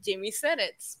 Again, Jimmy said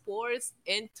it. Sports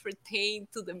entertain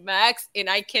to the max, and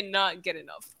I cannot get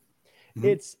enough.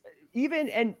 It's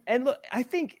even, and look, I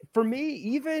think for me,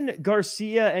 even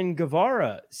Garcia and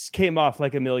Guevara came off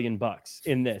like $1 million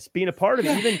in this, being a part of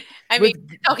it. Even I mean,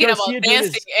 talking Garcia about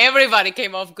dancing, everybody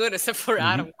came off good except for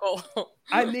Adam Cole.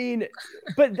 I mean,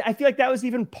 but I feel like that was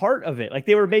even part of it. Like,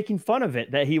 they were making fun of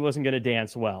it that he wasn't going to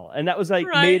dance well, and that was like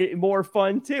made it more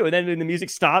fun too. And then when the music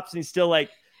stops and he's still like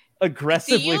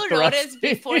aggressively. Do you notice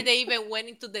before they even went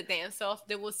into the dance off,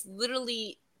 there was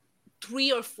literally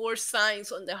 3 or 4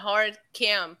 signs on the hard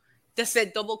cam that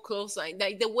said double clothesline?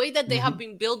 Like, the way that they have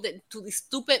been building to the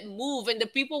stupid move, and the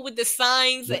people with the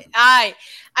signs. I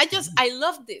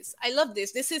love this. I love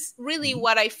this. This is really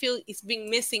what I feel is being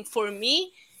missing for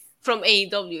me from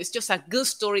AEW. It's just a good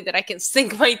story that I can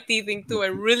sink my teeth into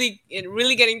and really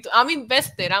get into. I'm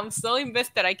invested. I'm so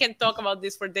invested. I can talk about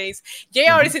this for days.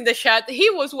 JR is in the chat. He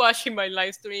was watching my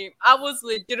live stream. I was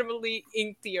legitimately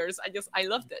in tears. I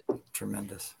loved it.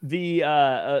 Tremendous. The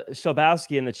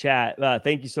Shabowski in the chat,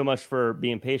 thank you so much for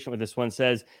being patient with this one,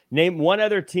 says, name one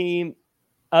other team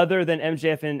other than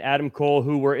MJF and Adam Cole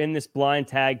who were in this blind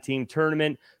tag team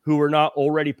tournament who were not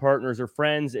already partners or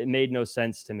friends. It made no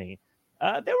sense to me.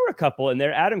 There were a couple in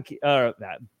there.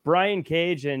 Brian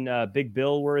Cage and Big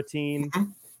Bill were a team.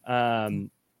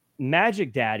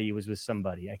 Magic Daddy was with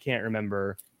somebody. I can't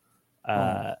remember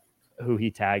who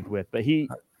he tagged with, but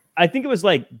I think it was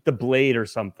like the Blade or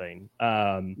something.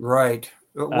 Right.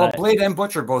 Well, Blade and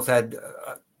Butcher both had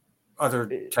other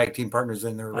tag team partners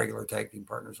than their regular tag team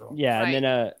partners. So. Yeah, right.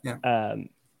 And then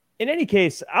in any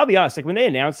case, I'll be honest, like when they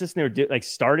announced this and they were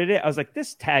started it, I was like,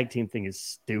 this tag team thing is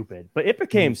stupid. But it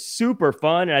became super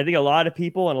fun. And I think a lot of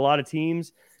people and a lot of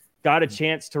teams got a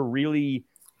chance to really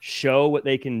show what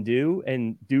they can do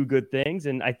and do good things.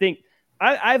 And I think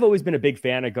I've always been a big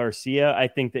fan of Garcia. I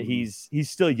think that he's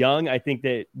still young. I think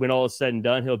that when all is said and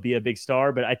done, he'll be a big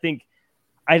star. But I think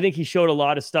he showed a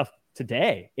lot of stuff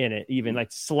today in it, even like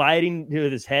sliding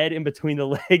with his head in between the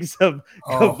legs of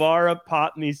Guevara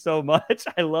popped me so much.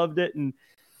 I loved it. And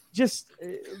just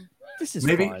this is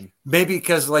fun. Maybe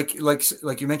because like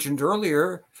you mentioned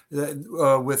earlier,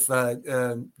 with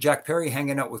Jack Perry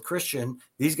hanging out with Christian,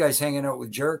 these guys hanging out with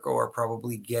Jericho are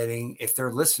probably getting, if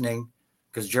they're listening,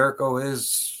 because Jericho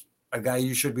is a guy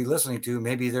you should be listening to,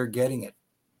 maybe they're getting it.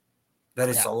 That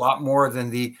it's a lot more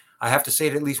than I have to say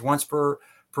it at least once per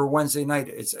Wednesday night.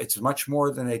 It's much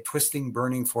more than a twisting,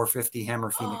 burning 450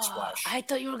 hammer Phoenix splash. I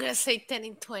thought you were going to say 10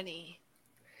 and 20.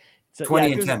 So,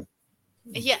 20 and 10.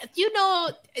 Yeah,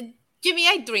 Jimmy,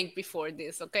 I drink before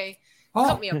this, okay?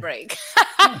 Cut me a break.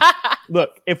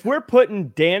 Look, if we're putting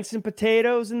dancing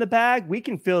potatoes in the bag, we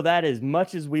can fill that as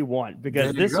much as we want,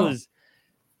 because this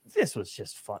was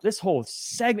just fun. This whole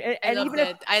segment. I loved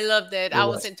it. I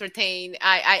was entertained.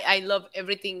 I love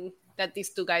everything that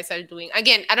these two guys are doing.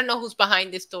 Again, I don't know who's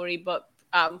behind this story, but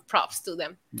props to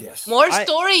them. Yes. More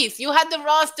stories. You had the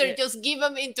roster. Just give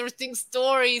them interesting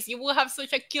stories. You will have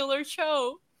such a killer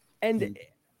show. And,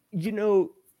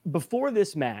 before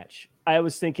this match, I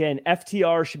was thinking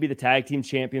FTR should be the tag team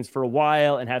champions for a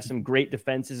while and have some great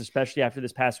defenses, especially after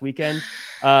this past weekend.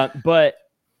 But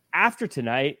after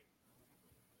tonight,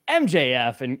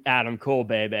 MJF and Adam Cole,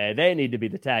 baby, they need to be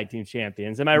the tag team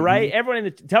champions. Am I right?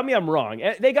 Everyone tell me I'm wrong.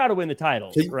 They got to win the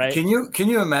titles, right? Can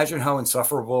you imagine how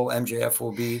insufferable MJF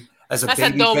will be as a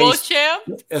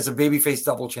babyface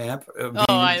double champ?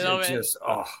 I love it.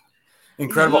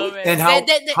 Incredible. And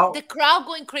how the crowd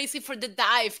going crazy for the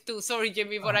dive too. Sorry,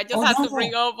 Jimmy, but I just had to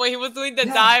bring up when he was doing the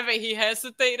dive and he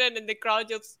hesitated and the crowd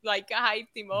just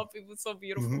hyped him up. It was so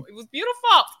beautiful. It was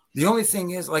beautiful. The only thing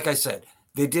is, like I said,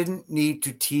 they didn't need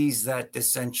to tease that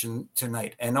dissension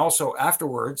tonight. And also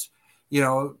afterwards,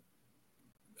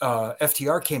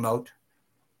 FTR came out.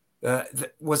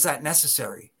 Was that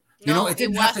necessary? It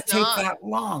didn't have to take that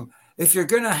long. If you're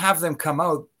going to have them come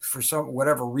out for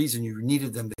whatever reason you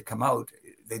needed them to come out,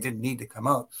 They didn't need to come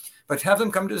out, but have them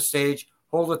come to the stage,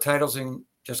 hold the titles, and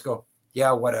just go,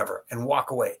 yeah, whatever, and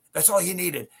walk away. That's all you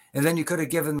needed. And then you could have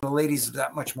given the ladies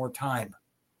that much more time.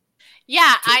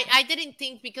 Yeah, I didn't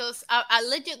think, because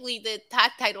allegedly the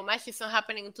tag title match is not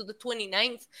happening until the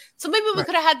 29th. So maybe we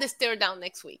could have had the stare down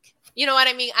next week. You know what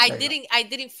I mean? I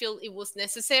didn't feel it was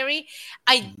necessary.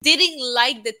 I didn't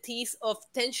like the tease of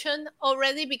tension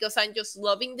already, because I'm just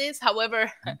loving this. However,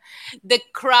 the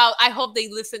crowd, I hope they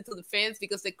listen to the fans,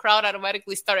 because the crowd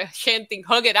automatically started chanting,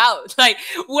 hug it out. Like,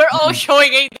 we're all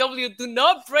showing AEW, do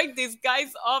not break these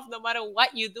guys off no matter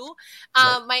what you do.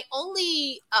 My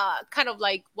only kind of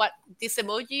like what this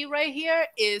emoji right here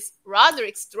is,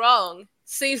 Roderick Strong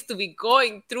seems to be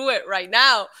going through it right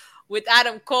now with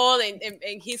Adam Cole, and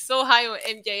he's so high on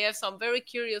MJF. So I'm very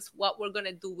curious what we're going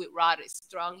to do with Roderick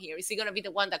Strong here. Is he going to be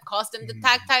the one that cost them the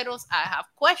tag titles? I have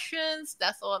questions.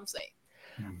 That's all I'm saying.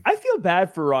 I feel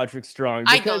bad for Roderick Strong.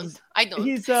 I don't.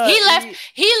 He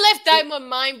left Diamond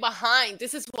Mine behind.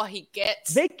 This is what he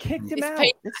gets. They kicked him out.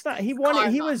 It's not. He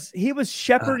wanted. He was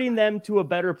shepherding them to a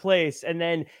better place, and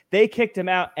then they kicked him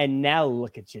out. And now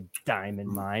look at you, Diamond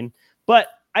Mine. But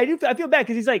I feel bad,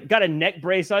 because he's like got a neck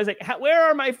brace. So I was like, where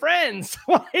are my friends?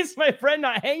 Why is my friend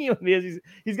not hanging with me?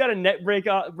 He's got a neck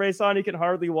brace on. He can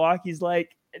hardly walk. He's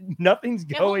like, nothing's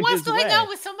going. Who wants to hang out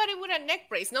with somebody with a neck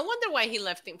brace? No wonder why he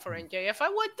left him for MJF. I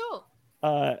would too.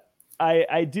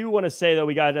 I do want to say, though,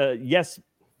 we got a yes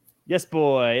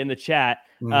boy in the chat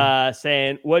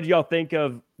saying, what do y'all think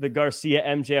of the Garcia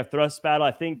MJF thrust battle?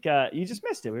 I think you just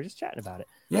missed it. We were just chatting about it.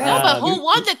 Yeah, but who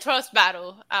won the thrust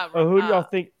battle? Who do y'all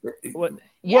think? What?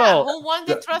 Yeah, who won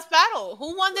the thrust battle?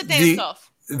 Who won the dance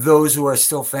off? Those who are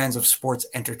still fans of sports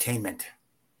entertainment.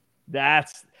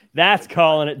 That's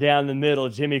calling it down the middle,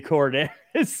 Jimmy Cornette.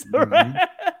 Like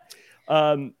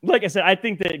I said, I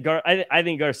think that I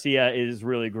think Garcia is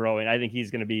really growing. I think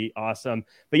he's going to be awesome.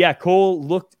 But yeah, Cole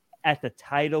looked at the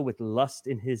title with lust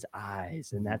in his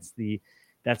eyes, and that's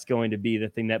going to be the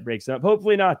thing that breaks up.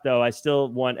 Hopefully not, though. I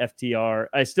still want FTR.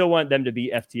 I still want them to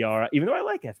be FTR, even though I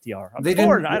like FTR.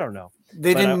 I don't know.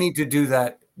 They didn't need to do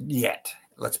that yet.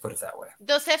 Let's put it that way.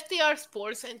 Does FTR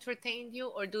Sports entertain you,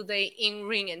 or do they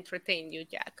in-ring entertain you,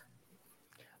 Jack?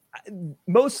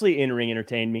 Mostly in-ring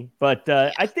entertain me, but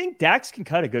I think Dax can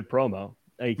cut a good promo.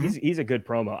 Like, he's a good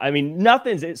promo. I mean,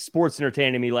 nothing's sports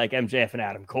entertaining me like MJF and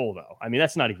Adam Cole, though. I mean,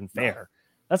 that's not even fair.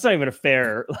 That's not even a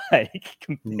fair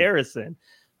comparison.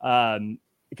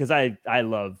 Because I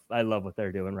love what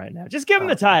they're doing right now. Just give them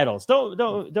the titles.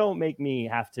 Don't make me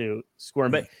have to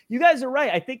squirm. But you guys are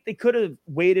right. I think they could have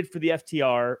waited for the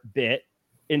FTR bit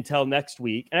until next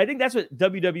week. And I think that's what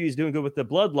WWE is doing good with the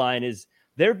Bloodline, is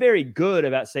they're very good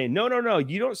about saying, no,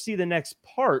 you don't see the next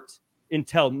part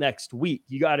until next week.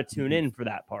 You got to tune in for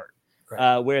that part.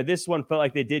 Right. Where this one felt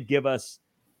like they did give us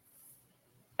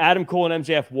Adam Cole and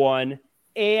MJF 1,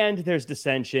 and there's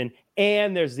dissension,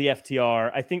 and there's the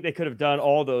FTR. I think they could have done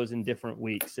all those in different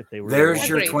weeks if they were. There's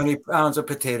your 20 pounds of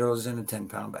potatoes in a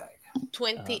 10-pound bag.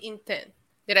 20 in 10.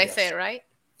 Did I say it right?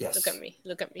 Yes. Look at me.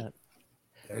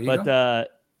 There you go.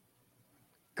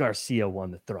 Garcia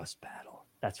won the thrust battle.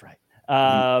 That's right.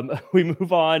 We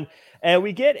move on, and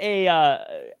we get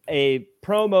a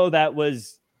promo that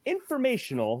was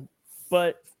informational,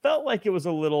 but felt like it was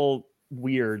a little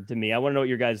weird to me. I want to know what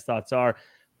your guys' thoughts are.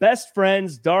 Best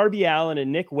friends Darby Allin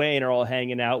and Nick Wayne are all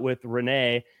hanging out with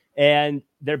Renee, and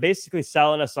they're basically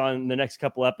selling us on the next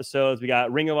couple episodes. We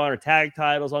got Ring of Honor tag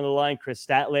titles on the line. Chris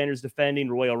Statlander's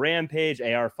defending Royal Rampage,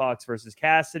 AR Fox versus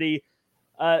Cassidy.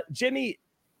 Jimmy,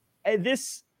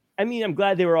 I'm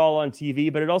glad they were all on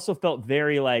TV, but it also felt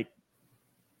very like,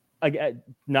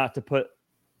 not to put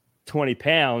 20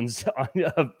 pounds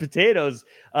of potatoes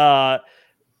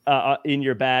in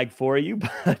your bag for you,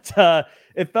 but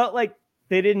it felt like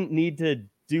they didn't need to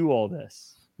do all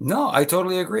this. No, I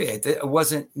totally agree. It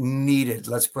wasn't needed.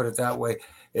 Let's put it that way.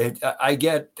 I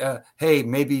get, hey,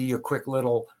 maybe a quick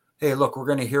little, hey, look, we're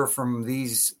going to hear from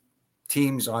these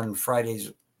teams on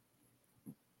Friday's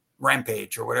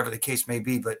Rampage or whatever the case may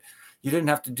be, but you didn't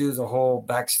have to do the whole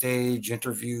backstage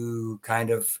interview kind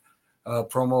of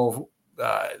promo,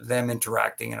 them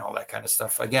interacting and all that kind of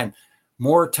stuff. Again,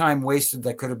 more time wasted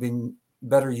that could have been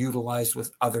better utilized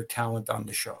with other talent on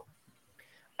the show.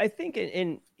 I think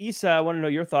in Issa, I want to know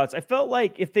your thoughts. I felt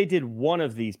like if they did one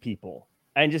of these people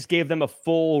and just gave them a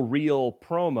full, real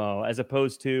promo, as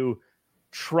opposed to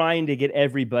trying to get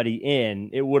everybody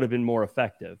in, it would have been more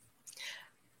effective.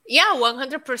 Yeah,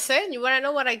 100%. You want to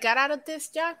know what I got out of this,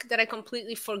 Jack? That I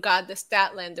completely forgot the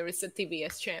Statlander is a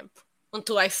TBS champ.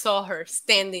 until I saw her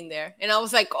standing there. And I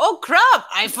was like, oh crap,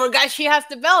 I forgot she has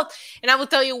the belt. And I will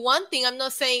tell you one thing, I'm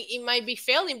not saying it might be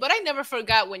failing, but I never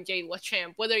forgot when Jade was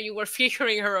champ. Whether you were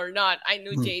featuring her or not, I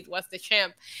knew Jade was the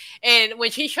champ. And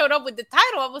when she showed up with the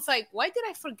title, I was like, why did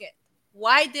I forget?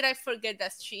 Why did I forget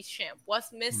that she's champ?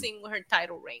 What's missing with her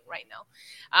title reign right now?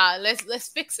 Let's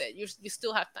fix it. You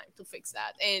still have time to fix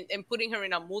that. And putting her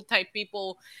in a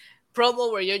multi-people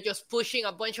promo where you're just pushing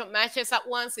a bunch of matches at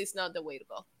once is not the way to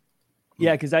go.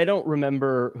 Yeah, because I don't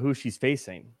remember who she's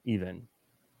facing even.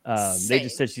 They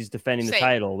just said she's defending the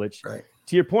title, which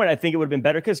to your point, I think it would have been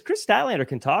better because Chris Statlander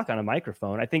can talk on a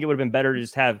microphone. I think it would have been better to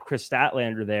just have Chris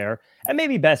Statlander there and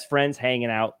maybe best friends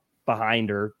hanging out behind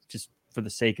her just for the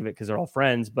sake of it because they're all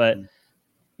friends. But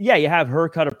yeah, you have her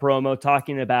cut a promo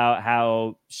talking about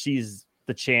how she's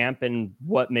the champ and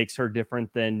what makes her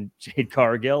different than Jade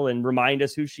Cargill and remind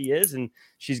us who she is. And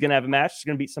she's going to have a match. She's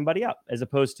going to beat somebody up as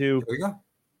opposed to... There you go.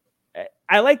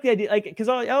 I like the idea, like, because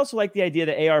I also like the idea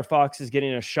that AR Fox is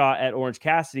getting a shot at Orange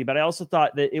Cassidy, but I also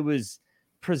thought that it was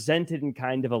presented in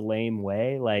kind of a lame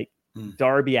way. Like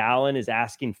Darby Allin is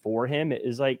asking for him. It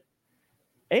is like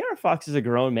AR Fox is a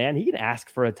grown man. He can ask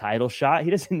for a title shot. He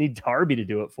doesn't need Darby to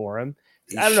do it for him.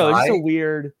 I don't know.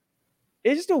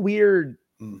 It's just a weird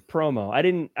promo. I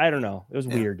don't know. It was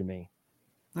weird to me.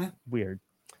 Weird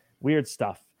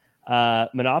stuff.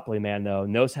 Monopoly Man, though,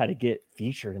 knows how to get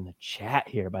featured in the chat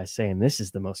here by saying this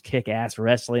is the most kick-ass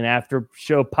wrestling after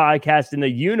show podcast in the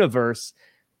universe.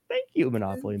 Thank you,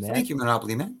 Monopoly Man. Thank you,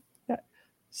 Monopoly Man. Yeah.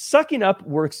 Sucking up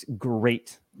works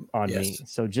great on me.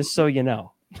 So just so you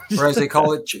know. Or as they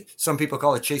call it, some people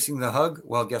call it chasing the hug.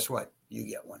 Well, guess what? You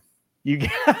get one.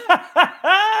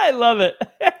 I love it.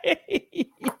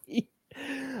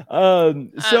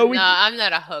 I'm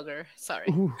not a hugger.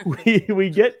 Sorry. We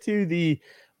get to the...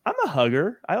 I'm a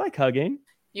hugger. I like hugging.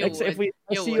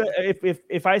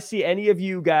 If I see any of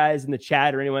you guys in the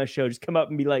chat or anyone on the show, just come up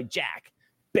and be like, Jack,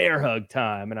 bear hug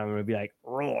time. And I'm going to be like,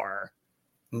 roar.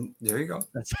 There you go.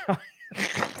 That's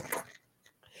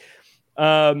how.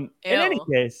 In any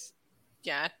case.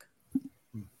 Jack.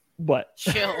 What?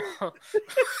 Chill.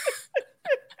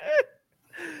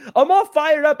 I'm all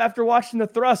fired up after watching the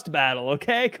thrust battle.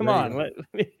 Okay. Come on.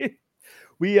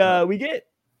 We get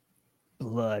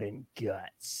blood and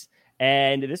guts,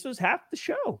 and this was half the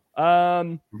show.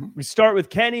 We start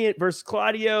with Kenny versus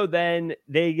Claudio, then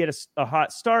they get a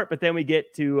hot start, but then we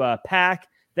get to Pac,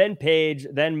 then Paige,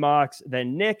 then Mox,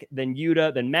 then Nick, then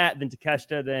Yuta, then Matt, then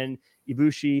Takeshita, then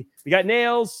Ibushi. We got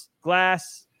nails,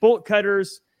 glass, bolt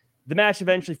cutters. The match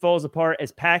eventually falls apart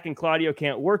as Pac and Claudio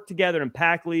can't work together, and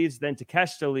Pac leaves, then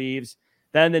Takeshita leaves.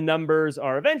 Then the numbers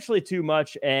are eventually too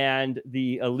much, and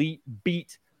the Elite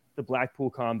beat the Blackpool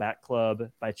Combat Club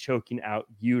by choking out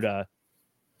Yuta.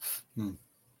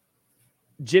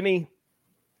 Jimmy,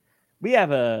 we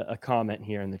have a comment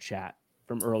here in the chat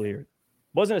from earlier.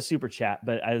 Wasn't a super chat,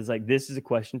 but I was like, this is a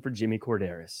question for Jimmy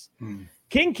Corderas.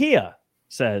 King Kia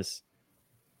says,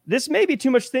 this may be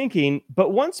too much thinking,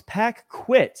 but once Pac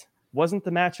quit, wasn't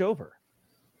the match over?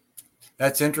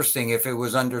 That's interesting. If it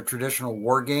was under traditional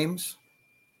war games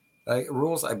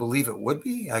rules, I believe it would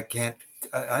be. I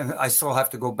still have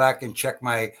to go back and check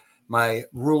my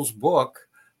rules book,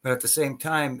 but at the same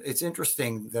time, it's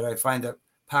interesting that I find that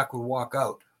Pac would walk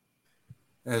out,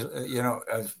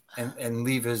 and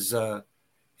leave his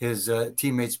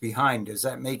teammates behind. Does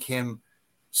that make him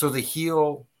so the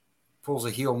heel pulls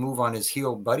a heel move on his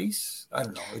heel buddies? I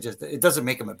don't know. It doesn't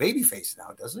make him a babyface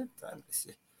now, does it?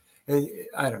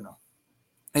 I don't know.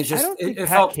 It's just I don't think it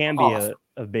Pat can off. be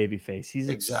a babyface.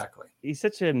 He's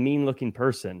such a mean-looking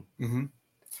person.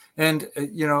 And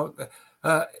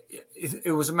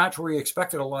it was a match where we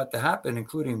expected a lot to happen,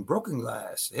 including broken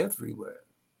glass everywhere.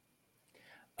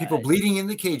 People bleeding in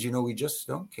the cage. We just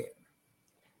don't care.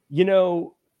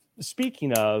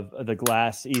 Speaking of the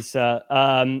glass,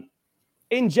 Issa,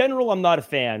 in general, I'm not a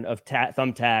fan of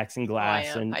thumbtacks and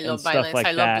glass and I love stuff violence. like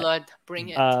I that. love blood. Bring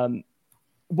it.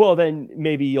 Well, then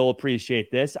maybe you'll appreciate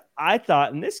this. I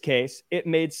thought in this case, it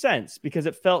made sense because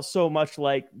it felt so much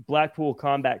like Blackpool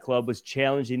Combat Club was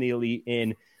challenging the Elite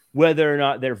in whether or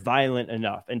not they're violent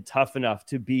enough and tough enough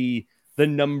to be the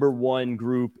number one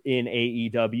group in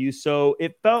AEW. So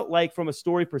it felt like from a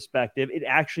story perspective, it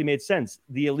actually made sense.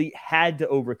 The Elite had to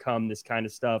overcome this kind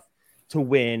of stuff to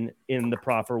win in the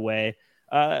proper way.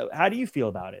 How do you feel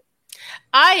about it?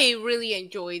 I really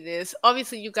enjoy this.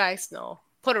 Obviously, you guys know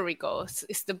Puerto Rico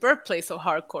is the birthplace of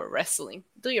hardcore wrestling.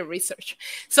 Do your research.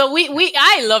 So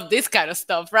I love this kind of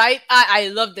stuff, right? I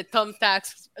love the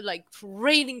thumbtacks, like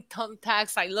raining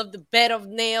thumbtacks. I love the bed of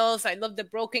nails. I love the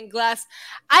broken glass.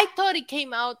 I thought it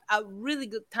came out at really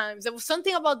good times. There was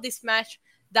something about this match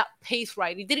that pace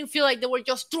right. It didn't feel like they were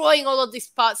just throwing all of these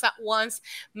spots at once.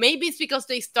 Maybe it's because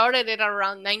they started it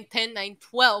around 9:10,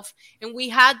 9:12, and we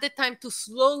had the time to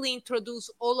slowly introduce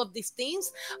all of these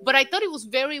things. But I thought it was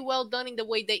very well done in the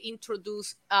way they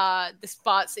introduced the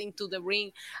spots into the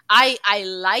ring. I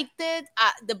liked it.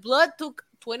 The blood took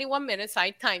 21 minutes.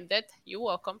 I timed it. You're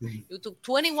welcome. Mm-hmm. It took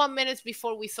 21 minutes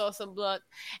before we saw some blood.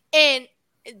 And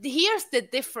here's the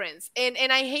difference. And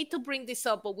I hate to bring this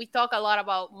up, but we talk a lot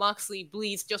about Moxley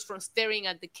bleeds just from staring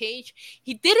at the cage.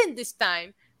 He didn't this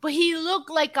time, but he looked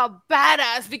like a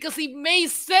badass because it made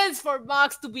sense for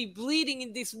Mox to be bleeding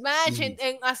in this match. And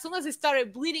as soon as he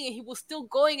started bleeding and he was still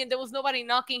going and there was nobody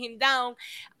knocking him down,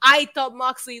 I thought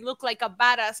Moxley looked like a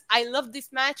badass. I love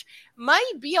this match.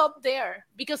 Might be up there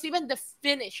because even the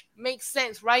finish makes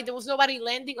sense, right? There was nobody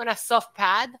landing on a soft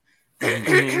pad.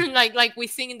 like we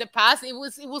seen in the past. It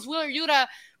was Wheeler Yuta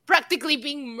practically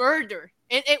being murdered.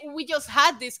 And we just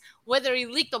had this, whether it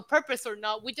leaked on purpose or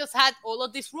not, we just had all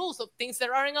of these rules of things that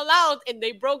aren't allowed, and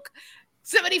they broke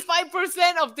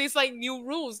 75% of these like new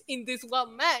rules in this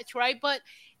one match, right? But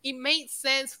it made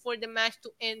sense for the match to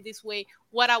end this way.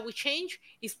 What I would change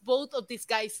is both of these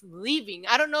guys leaving.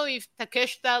 I don't know if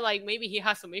Takeshita, like maybe he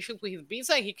has some issues with his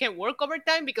visa and he can't work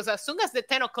overtime, because as soon as the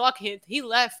 10 o'clock hit, he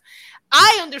left.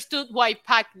 I understood why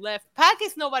Pac left. Pac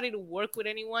is nobody to work with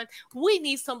anyone. We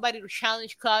need somebody to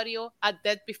challenge Claudio at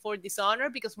Death Before Dishonor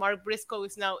because Mark Briscoe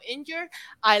is now injured.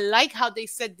 I like how they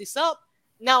set this up.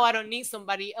 Now I don't need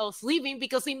somebody else leaving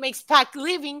because it makes Pac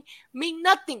leaving mean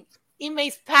nothing. It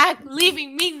makes Pac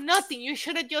leaving mean nothing. You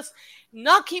should have just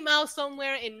knocked him out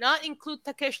somewhere and not include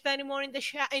Takeshita anymore in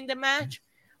the match.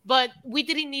 But we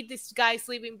didn't need these guys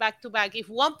leaving back to back. If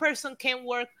one person can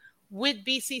work with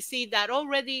BCC, that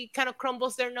already kind of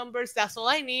crumbles their numbers. That's all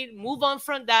I need. Move on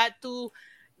from that to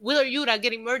Wheeler Yuta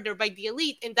getting murdered by the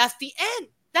Elite, and that's the end.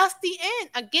 That's the end.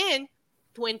 Again,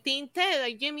 2010,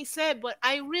 like Jimmy said. But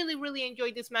I really, really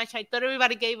enjoyed this match. I thought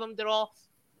everybody gave them their all.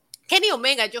 Kenny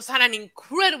Omega just had an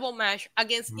incredible match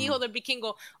against Hijo del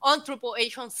Vikingo on Triple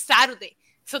H on Saturday.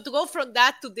 So to go from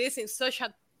that to this in such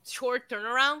a short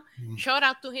turnaround, shout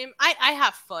out to him. I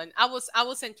have fun. I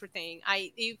was entertained.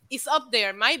 It's up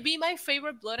there. Might be my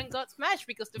favorite Blood and Guts match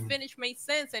because the finish made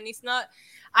sense, and it's not.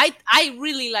 I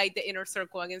really like the Inner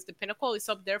Circle against the Pinnacle. It's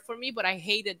up there for me, but I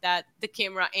hated that the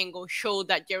camera angle showed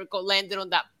that Jericho landed on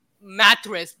that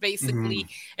mattress basically,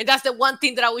 and that's the one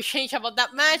thing that I would change about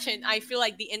that match. And I feel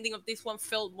like the ending of this one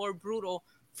felt more brutal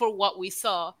for what we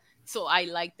saw, so I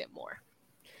liked it more.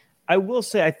 I will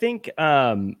say, I think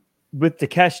with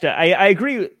Takeshita, I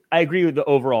agree with the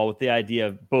overall, with the idea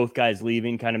of both guys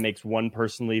leaving kind of makes one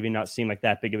person leaving not seem like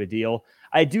that big of a deal.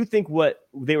 I do think what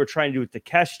they were trying to do with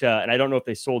Takeshita, and I don't know if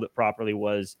they sold it properly,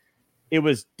 was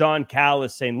Don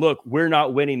Callis saying, look, we're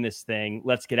not winning this thing,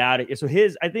 let's get out of here. So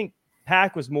I think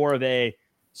Pac was more of a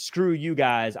screw you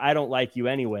guys, I don't like you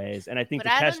anyways. And I think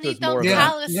Takeshita was more of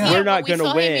we're not going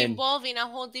to win. Him involved in a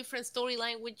whole different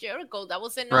storyline with Jericho. That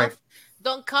was enough. Right.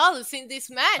 Don Callis in this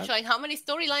match. Like, how many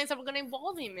storylines are we going to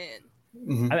involve him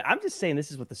in? I'm just saying this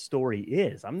is what the story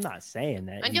is. I'm not saying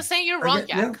that. I'm just saying you're wrong,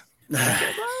 Jack. Well,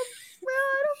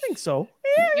 I don't think so.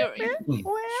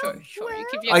 Sure. You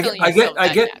keep yourself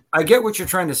I get what you're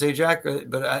trying to say, Jack,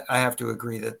 but I have to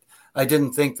agree that I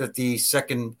didn't think that the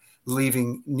second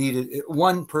leaving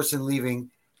one person leaving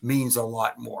means a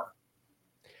lot more.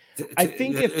 I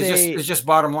think it's just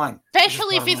bottom line.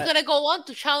 Especially if he's going to go on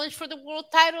to challenge for the world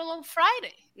title on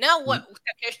Friday. Now what?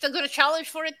 Takeshita going to challenge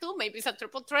for it too? Maybe it's a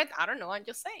triple threat. I don't know. I'm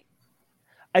just saying.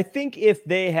 I think if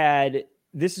they had,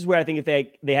 this is where I think if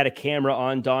they had a camera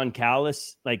on Don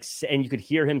Callis, like, and you could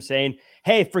hear him saying,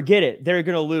 "Hey, forget it. They're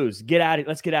going to lose. Get out of.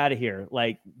 Let's get out of here.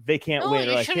 Like, they can't win."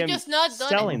 You like should have just not done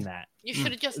selling it. that. You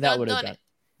should have just not done it.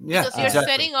 Yeah, because you're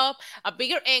setting up a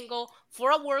bigger angle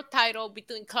for a world title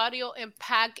between Claudio and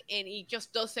Pac, and it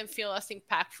just doesn't feel as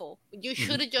impactful. You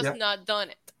should have just not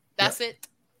done it. That's it.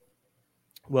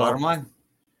 Well, bottom line,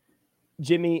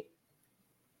 Jimmy,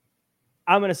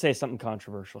 I'm going to say something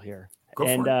controversial here. Go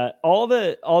and for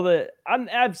it.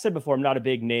 I've said before, I'm not a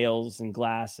big nails and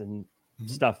glass and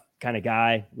stuff kind of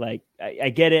guy. Like, I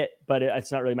get it, but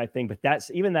it's not really my thing. But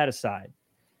even that aside,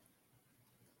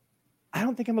 I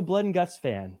don't think I'm a Blood and Guts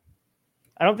fan.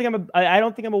 I don't think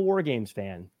I'm a War Games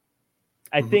fan.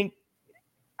 I think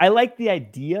I like the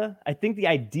idea. I think the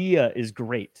idea is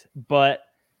great, but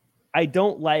I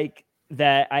don't like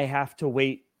that I have to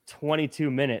wait 22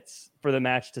 minutes for the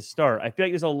match to start. I feel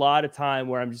like there's a lot of time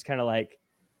where I'm just kind of like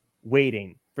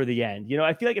waiting for the end. You know,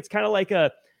 I feel like it's kind of like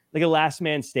a last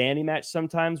man standing match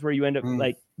sometimes where you end up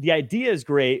like the idea is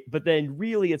great, but then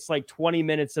really it's like 20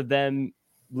 minutes of them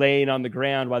laying on the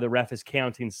ground while the ref is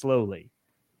counting slowly.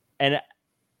 And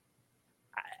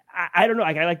I don't know.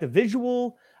 I like the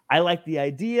visual. I like the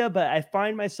idea, but I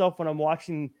find myself when I'm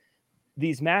watching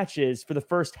these matches for the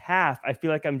first half, I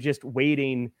feel like I'm just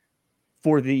waiting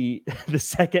for the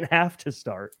second half to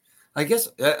start. I guess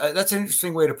that's an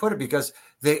interesting way to put it, because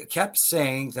they kept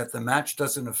saying that the match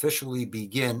doesn't officially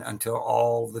begin until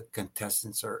all the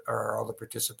contestants or all the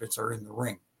participants are in the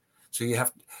ring. So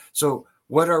so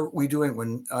what are we doing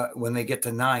when they get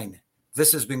to 9?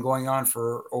 This has been going on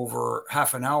for over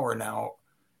half an hour now.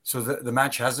 So the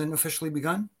match hasn't officially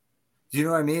begun. Do you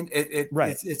know what I mean?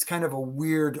 Right. It's kind of a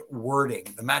weird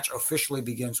wording. The match officially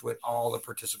begins when all the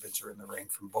participants are in the ring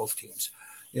from both teams.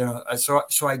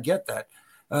 So I get that.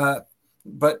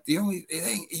 But the only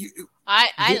thing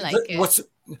I like it.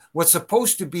 What's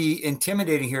supposed to be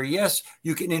intimidating here? Yes,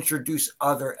 you can introduce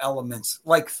other elements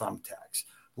like thumbtacks,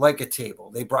 like a table.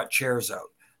 They brought chairs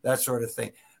out, that sort of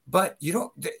thing. But you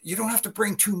don't have to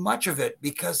bring too much of it,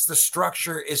 because the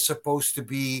structure is supposed to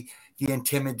be the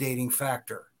intimidating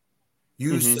factor.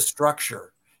 Use the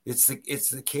structure. It's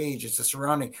the cage. It's the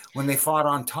surrounding. When they fought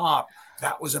on top,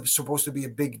 that was supposed to be a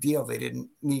big deal. They didn't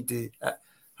need to.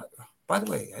 By the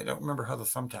way, I don't remember how the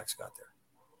thumbtacks got there.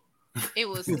 It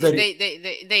was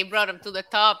they brought him to the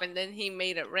top, and then he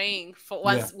made it rain for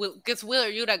once, because Wheeler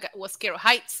Yuta was scared of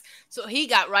heights, so he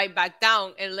got right back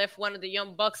down and left one of the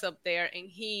young bucks up there, and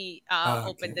he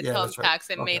opened the thumbtacks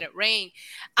and made it rain.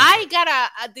 I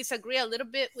gotta disagree a little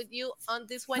bit with you on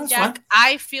this one, that's Jack. Fine.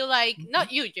 I feel like,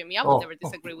 not you, Jimmy. I would never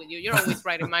disagree with you. You're always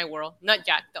right in my world, not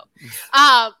Jack though.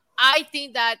 I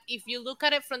think that if you look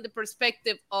at it from the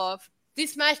perspective of,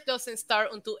 this match doesn't start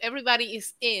until everybody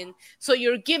is in. So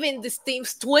you're giving these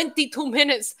teams 22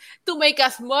 minutes to make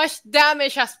as much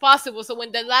damage as possible. So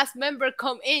when the last member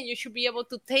come in, you should be able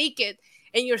to take it.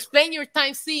 And you're spending your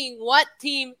time seeing what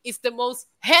team is the most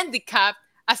handicapped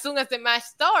as soon as the match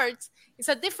starts. It's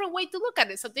a different way to look at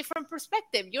it. It's a different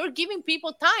perspective. You're giving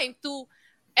people time to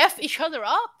F each other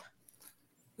up.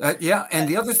 And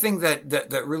the other thing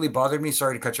that really bothered me,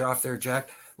 sorry to cut you off there, Jack,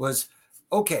 was,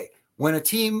 okay, when a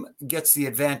team gets the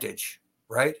advantage,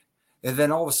 right? And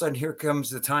then all of a sudden, here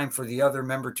comes the time for the other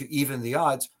member to even the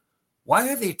odds. Why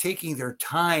are they taking their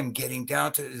time getting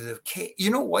down to the cage?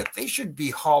 You know what? They should be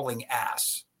hauling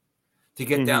ass to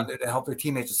get down there to help their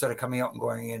teammates, instead of coming out and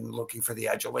going in and looking for the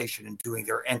adulation and doing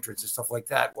their entrance and stuff like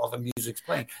that while the music's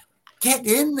playing. Get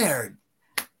in there.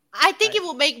 I think it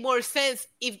will make more sense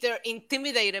if they're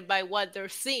intimidated by what they're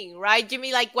seeing, right,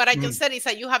 Jimmy? Like what I just said is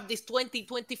that you have this 20,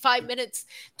 25 minutes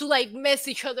to like mess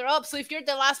each other up. So if you're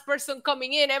the last person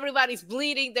coming in, everybody's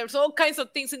bleeding. There's all kinds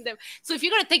of things in them. So if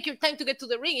you're going to take your time to get to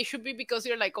the ring, it should be because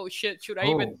you're like, oh shit, should I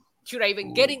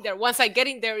even get in there? Once I get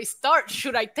in there, it starts.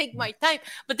 Should I take my time?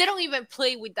 But they don't even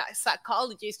play with that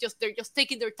psychology. It's just, they're just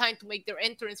taking their time to make their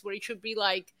entrance, where it should be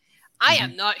like, I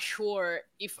am not sure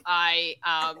if I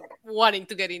am wanting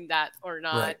to get in that or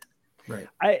not. Right.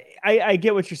 I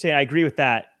get what you're saying. I agree with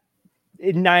that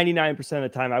 99% of the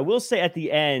time. I will say at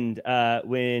the end,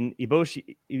 when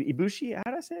Ibushi,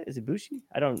 how do I say it? Is it Ibushi?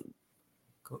 I don't.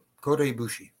 Kota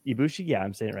Ibushi. Ibushi? Yeah,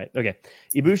 I'm saying it right. Okay.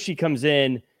 Ibushi comes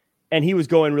in, and he was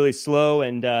going really slow,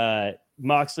 and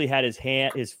Moxley had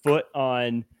his foot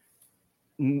on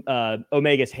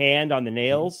Omega's hand on the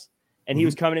nails. And he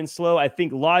was coming in slow. I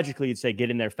think logically you'd say, get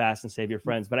in there fast and save your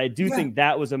friends. But I do think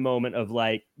that was a moment of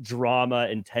like drama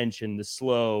and tension, the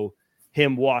slow,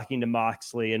 him walking to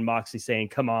Moxley and Moxley saying,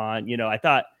 come on.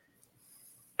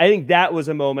 I think that was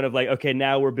a moment of like, okay,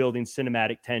 now we're building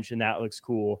cinematic tension. That looks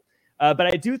cool. But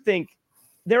I do think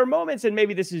there are moments, and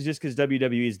maybe this is just because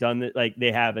WWE's done that, like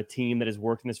they have a team that has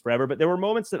worked in this forever. But there were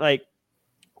moments that, like,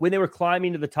 when they were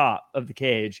climbing to the top of the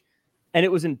cage and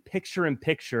it was in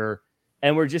picture,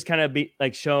 and we're just kind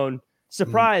of shown,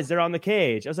 surprise, they're on the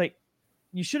cage. I was like,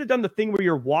 you should have done the thing where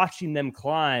you're watching them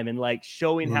climb and like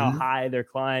showing how high they're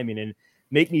climbing and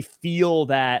make me feel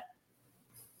that,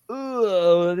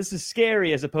 oh, this is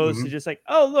scary, as opposed to just like,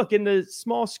 oh, look, in the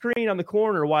small screen on the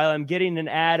corner while I'm getting an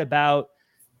ad about,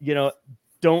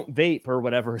 don't vape or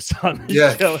whatever is on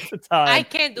the show at the time. I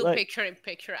can't do picture in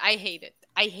picture. I hate it.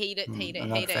 I hate it.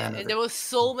 And there was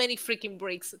so many freaking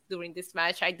breaks during this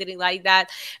match. I didn't like that.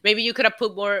 Maybe you could have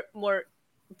put more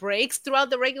breaks throughout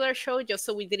the regular show just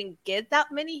so we didn't get that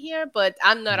many here. But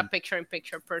I'm not a picture in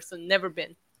picture person. Never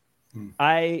been.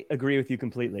 I agree with you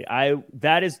completely.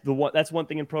 That's one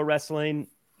thing in pro wrestling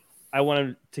I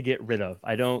wanted to get rid of.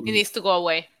 It needs to go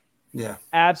away. Yeah,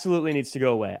 absolutely needs to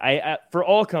go away. I for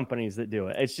all companies that do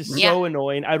it, it's just so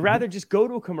annoying. I'd rather just go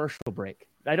to a commercial break.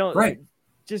 I don't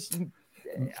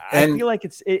I feel like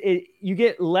you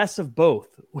get less of both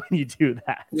when you do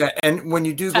that. Yeah, and when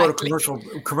you do go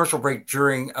to commercial break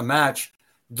during a match,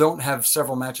 don't have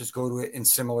several matches go to it in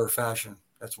similar fashion.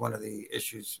 That's one of the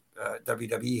issues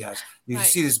WWE has. You Right.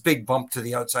 see this big bump to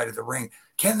the outside of the ring.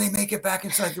 Can they make it back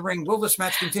inside the ring? Will this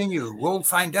match continue? We'll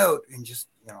find out. And just,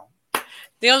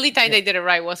 The only time they did it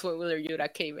right was when Wheeler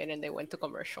Yuta came in and they went to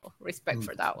commercial. Respect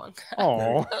for that one.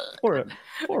 Oh,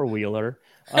 poor Wheeler.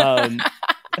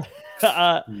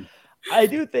 I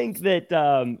do think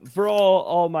that for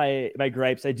all my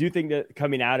gripes, I do think that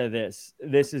coming out of this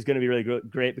is going to be really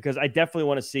great because I definitely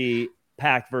want to see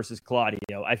Pac versus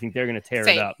Claudio. I think they're going to tear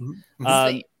it up.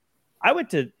 I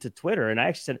went to Twitter and I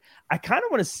actually said, I kind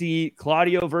of want to see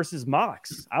Claudio versus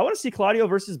Mox. I want to see Claudio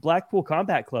versus Blackpool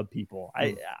Combat Club people.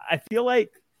 I feel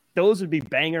like those would be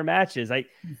banger matches. I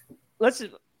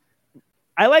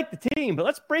like the team, but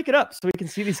let's break it up so we can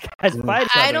see these guys fight.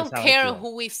 I don't care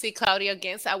who we see Claudio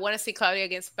against. I want to see Claudio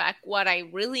against Pac. What I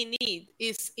really need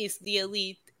is the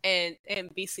Elite and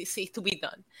BCC to be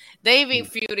done. They've been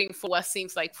feuding for what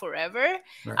seems like forever.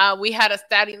 Right. We had a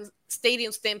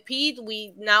stadium stampede.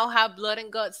 We now have blood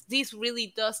and guts. This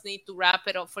really does need to wrap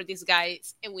it up for these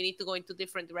guys, and we need to go into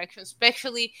different directions,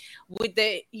 especially with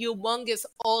the humongous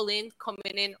All In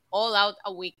coming in all out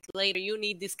a week later. You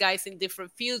need these guys in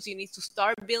different feuds. You need to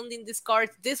start building these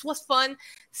cards. This was fun.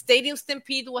 Stadium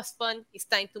stampede was fun. It's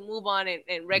time to move on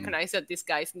and recognize that these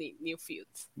guys need new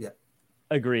feuds. Yeah.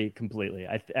 Agree completely.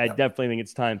 I definitely think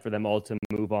it's time for them all to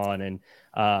move on and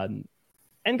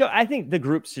go. I think the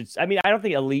groups should. I mean, I don't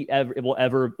think Elite will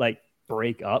ever like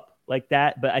break up like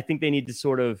that, but I think they need to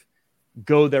sort of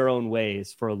go their own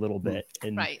ways for a little bit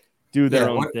and do their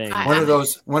own thing. One of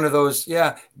those.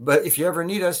 Yeah, but if you ever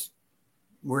need us,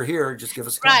 we're here. Just give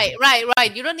us a call.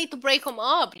 Right. You don't need to break them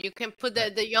up. You can put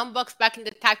the Young Bucks back in the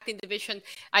tag team division.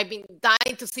 I've been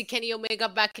dying to see Kenny Omega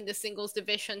back in the singles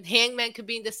division. Hangman could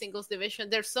be in the singles division.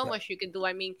 There's so much you can do.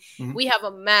 I mean, we have a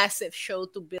massive show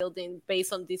to build in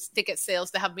based on these ticket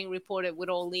sales that have been reported with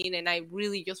All In, and I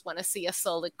really just want to see a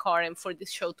solid card and for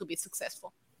this show to be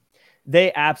successful.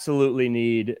 They absolutely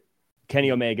need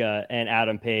Kenny Omega and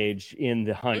Adam Page in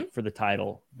the hunt for the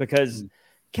title because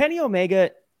Kenny Omega,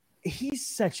 he's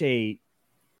such a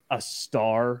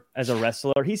star as a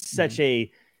wrestler. He's such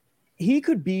he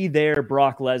could be their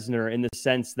Brock Lesnar in the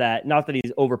sense that not that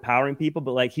he's overpowering people,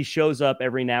 but like he shows up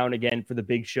every now and again for the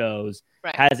big shows,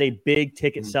 has a big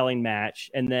ticket selling match.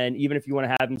 And then even if you want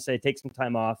to have him say, take some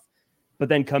time off, but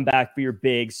then come back for your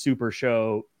big super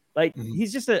show, like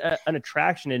he's just an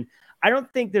attraction. And I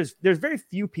don't think there's very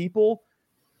few people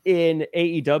in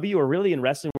AEW or really in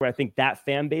wrestling where I think that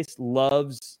fan base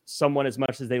loves someone as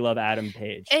much as they love Adam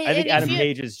Page. I think Adam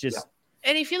Page is just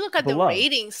and if you look at beloved. The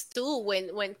ratings too,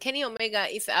 when Kenny Omega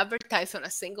is advertised on a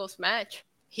singles match,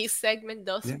 his segment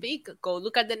does speak. Go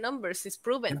look at the numbers. It's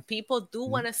proven. People do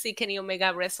want to see Kenny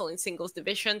Omega wrestle in singles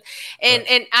division.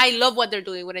 And I love what they're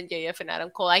doing with MJF and Adam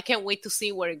Cole. I can't wait to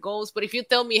see where it goes. But if you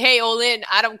tell me, hey, All In,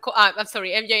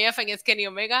 MJF against Kenny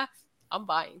Omega, I'm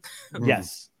buying.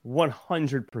 Yes.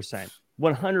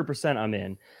 100% I'm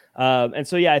in. And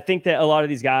so, I think that a lot of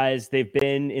these guys, they've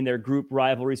been in their group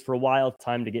rivalries for a while.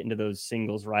 Time to get into those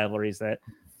singles rivalries that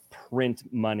print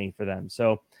money for them.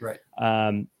 So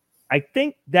I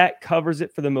think that covers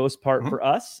it for the most part for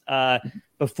us.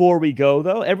 Before we go,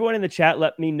 though, everyone in the chat,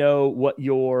 let me know what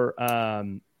your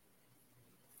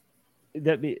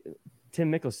Tim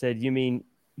Mickle said. You mean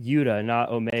Yuta, not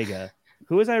Omega.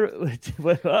 Who was I?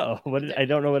 I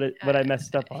don't know what I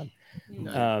messed up on.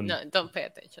 No, don't pay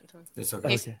attention to him. It's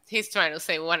okay. He's trying to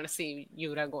say we want to see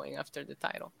Yuta going after the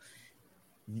title.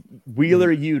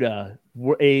 Wheeler Yuta,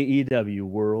 AEW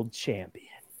World Champion.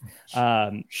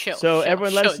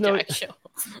 Everyone, let us know.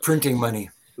 Printing money.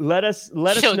 Let us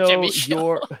know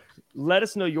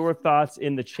your thoughts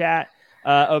in the chat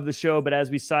of the show. But as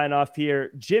we sign off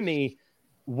here, Jimmy,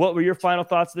 what were your final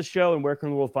thoughts of the show, and where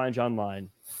can we find you online?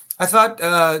 I thought,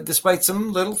 despite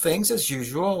some little things, as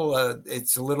usual,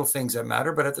 it's the little things that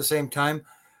matter. But at the same time,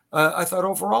 I thought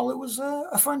overall it was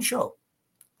a fun show.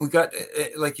 We got,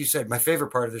 like you said, my favorite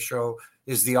part of the show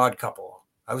is the Odd Couple.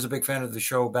 I was a big fan of the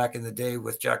show back in the day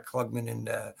with Jack Klugman and,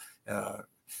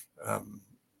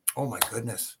 oh my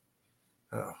goodness.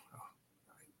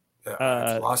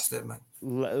 I've lost it, man.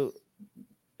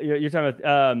 You're talking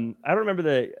about, I don't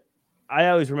remember I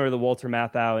always remember the Walter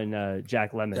Matthau and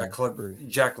Jack Lemmon.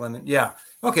 Jack Lemmon. Yeah.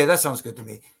 Okay. That sounds good to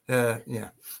me.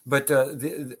 But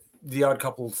the Odd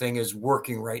Couple thing is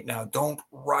working right now. Don't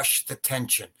rush the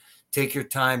tension. Take your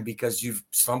time because you've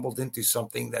stumbled into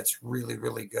something that's really,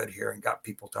 really good here and got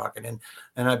people talking.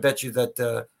 And I bet you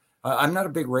that I'm not a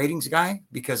big ratings guy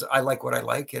because I like what I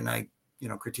like and I,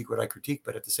 critique what I critique.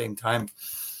 But at the same time,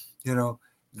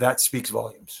 that speaks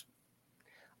volumes.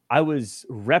 I was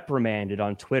reprimanded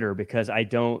on Twitter because I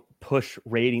don't push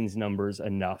ratings numbers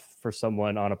enough for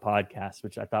someone on a podcast,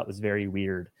 which I thought was very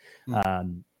weird.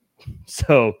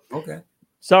 So Okay.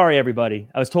 Sorry, everybody.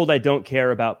 I was told I don't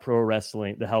care about pro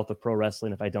wrestling, the health of pro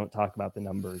wrestling, if I don't talk about the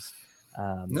numbers.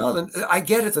 No, I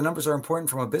get it. The numbers are important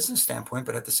from a business standpoint,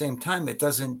 but at the same time, it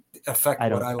doesn't affect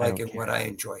what I like and what I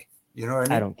enjoy. You know what I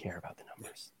mean? I don't care about the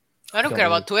numbers. I don't care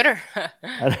about Twitter.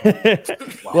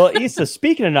 Well, Issa,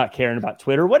 speaking of not caring about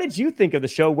Twitter, what did you think of the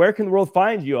show? Where can the world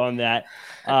find you on that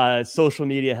social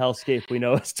media hellscape we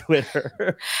know as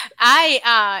Twitter?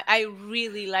 I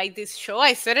really like this show.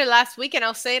 I said it last week and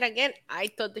I'll say it again. I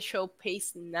thought the show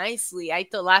paced nicely. I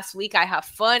thought last week I had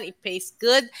fun. It paced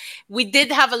good. We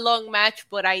did have a long match,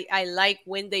 but I like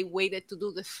when they waited to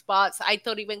do the spots. I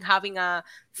thought even having a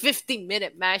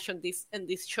 50-minute match on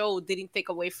this show didn't take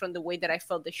away from the way that I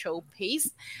felt the show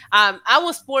paced. I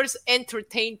was sports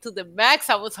entertained to the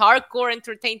max. I was hardcore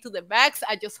entertained to the max.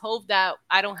 I just hope that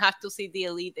I don't have to see the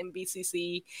Elite and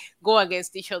BCC go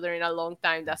against each other in a long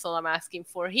time. That's all I'm asking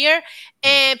for here.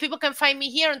 And people can find me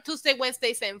here on Tuesday,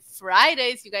 Wednesdays, and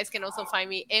Fridays. You guys can also find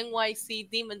me NYC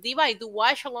Demon Diva. I do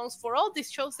watch alongs for all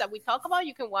these shows that we talk about.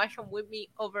 You can watch them with me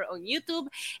over on YouTube.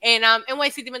 And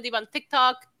NYC Demon Diva on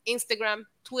TikTok, Instagram,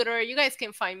 Twitter. You guys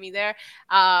can find me there.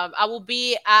 I will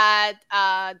be at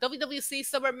WWC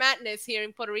Summer Madness here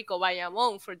in Puerto Rico,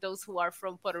 Bayamon. For those who are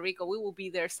from Puerto Rico, we will be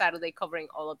there Saturday covering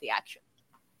all of the action.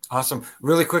 Awesome.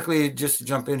 Really quickly, just to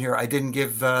jump in here, I didn't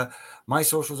give my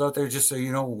socials out there, just so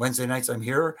you know. Wednesday nights I'm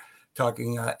here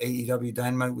talking AEW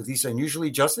Dynamite with Lisa and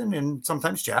usually Justin and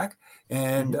sometimes Jack.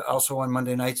 And also on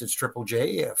Monday nights, it's Triple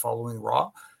J following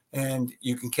Raw. And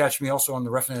you can catch me also on the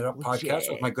Roughing It Up podcast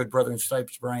with my good brother in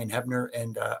stripes, Brian Hebner,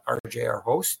 and RJ, our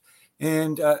host.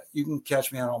 And you can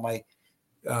catch me on all my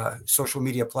social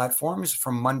media platforms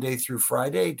from Monday through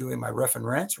Friday doing my Ref and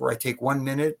Rants, where I take 1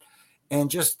 minute and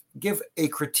just give a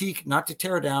critique, not to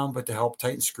tear down, but to help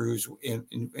tighten screws,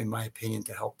 in my opinion,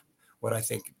 to help what I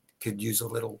think could use a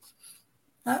little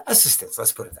assistance.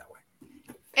 Let's put it that way.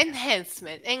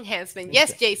 Enhancement.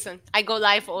 Yes, Jason. I go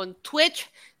live on Twitch,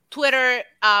 Twitter,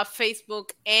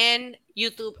 Facebook, and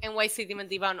YouTube, NYC Demon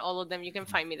Diva, on all of them. You can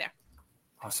find me there.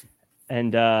 Awesome.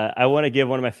 And I want to give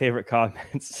one of my favorite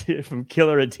comments from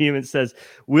Killer a Demon. Says,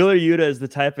 Wheeler Yuta is the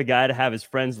type of guy to have his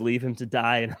friends leave him to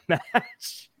die in a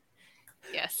match.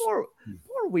 Yes. Poor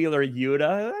Wheeler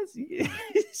Yuta.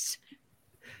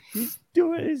 He's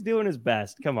doing his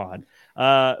best. Come on.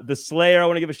 The Slayer, I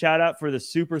want to give a shout out for the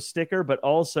super sticker, but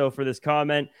also for this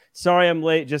comment. Sorry I'm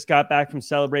late. Just got back from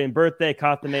celebrating birthday.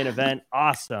 Caught the main event.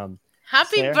 Awesome.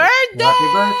 Happy Slayer, birthday.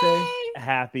 Happy birthday.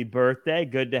 Happy birthday.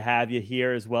 Good to have you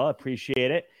here as well.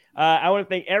 Appreciate it. I want to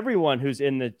thank everyone who's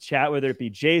in the chat, whether it be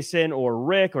Jason or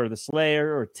Rick or the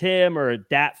Slayer or Tim or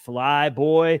Dat Fly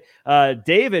Boy.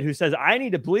 David, who says, I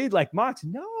need to bleed like Mox.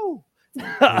 No.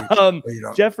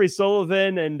 Jeffrey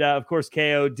Sullivan and, of course,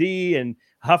 KOD and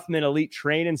Huffman Elite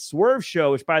Train and Swerve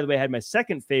Show, which, by the way, had my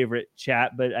second favorite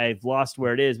chat, but I've lost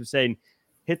where it is. Was saying,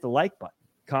 hit the like button,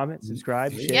 comment,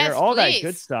 subscribe, share, all that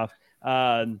good stuff.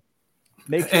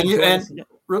 Make sure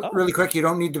really quick, you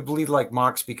don't need to bleed like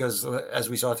Mox because, as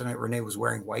we saw tonight, Renee was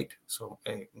wearing white. So,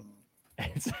 hey.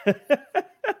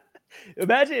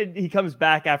 Imagine he comes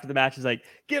back after the match. Is like,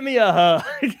 give me a hug.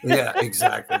 Yeah,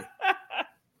 exactly.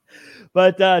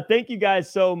 But thank you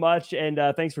guys so much. And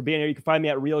thanks for being here. You can find me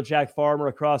at Real Jack Farmer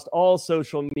across all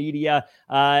social media.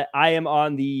 I am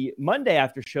on the Monday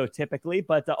after show typically,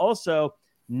 but also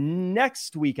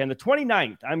next weekend, the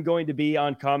 29th, I'm going to be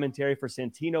on commentary for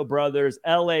Santino Brothers,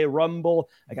 LA Rumble.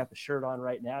 I got the shirt on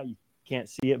right now. You can't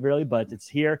see it really, but it's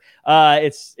here.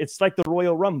 It's like the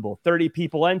Royal Rumble. 30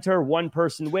 people enter, one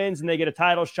person wins, and they get a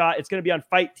title shot. It's going to be on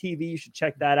Fight TV. You should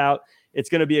check that out. It's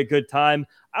going to be a good time.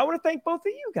 I want to thank both of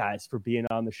you guys for being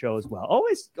on the show as well.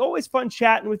 Always fun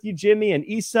chatting with you, Jimmy and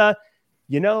Issa.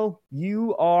 You know,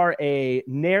 you are a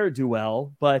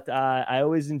ne'er-do-well, but I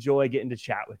always enjoy getting to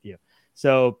chat with you.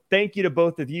 So thank you to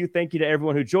both of you. Thank you to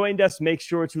everyone who joined us. Make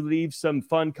sure to leave some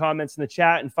fun comments in the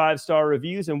chat and 5-star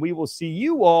reviews, and we will see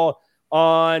you all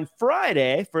on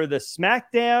Friday for the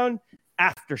SmackDown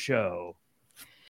After Show.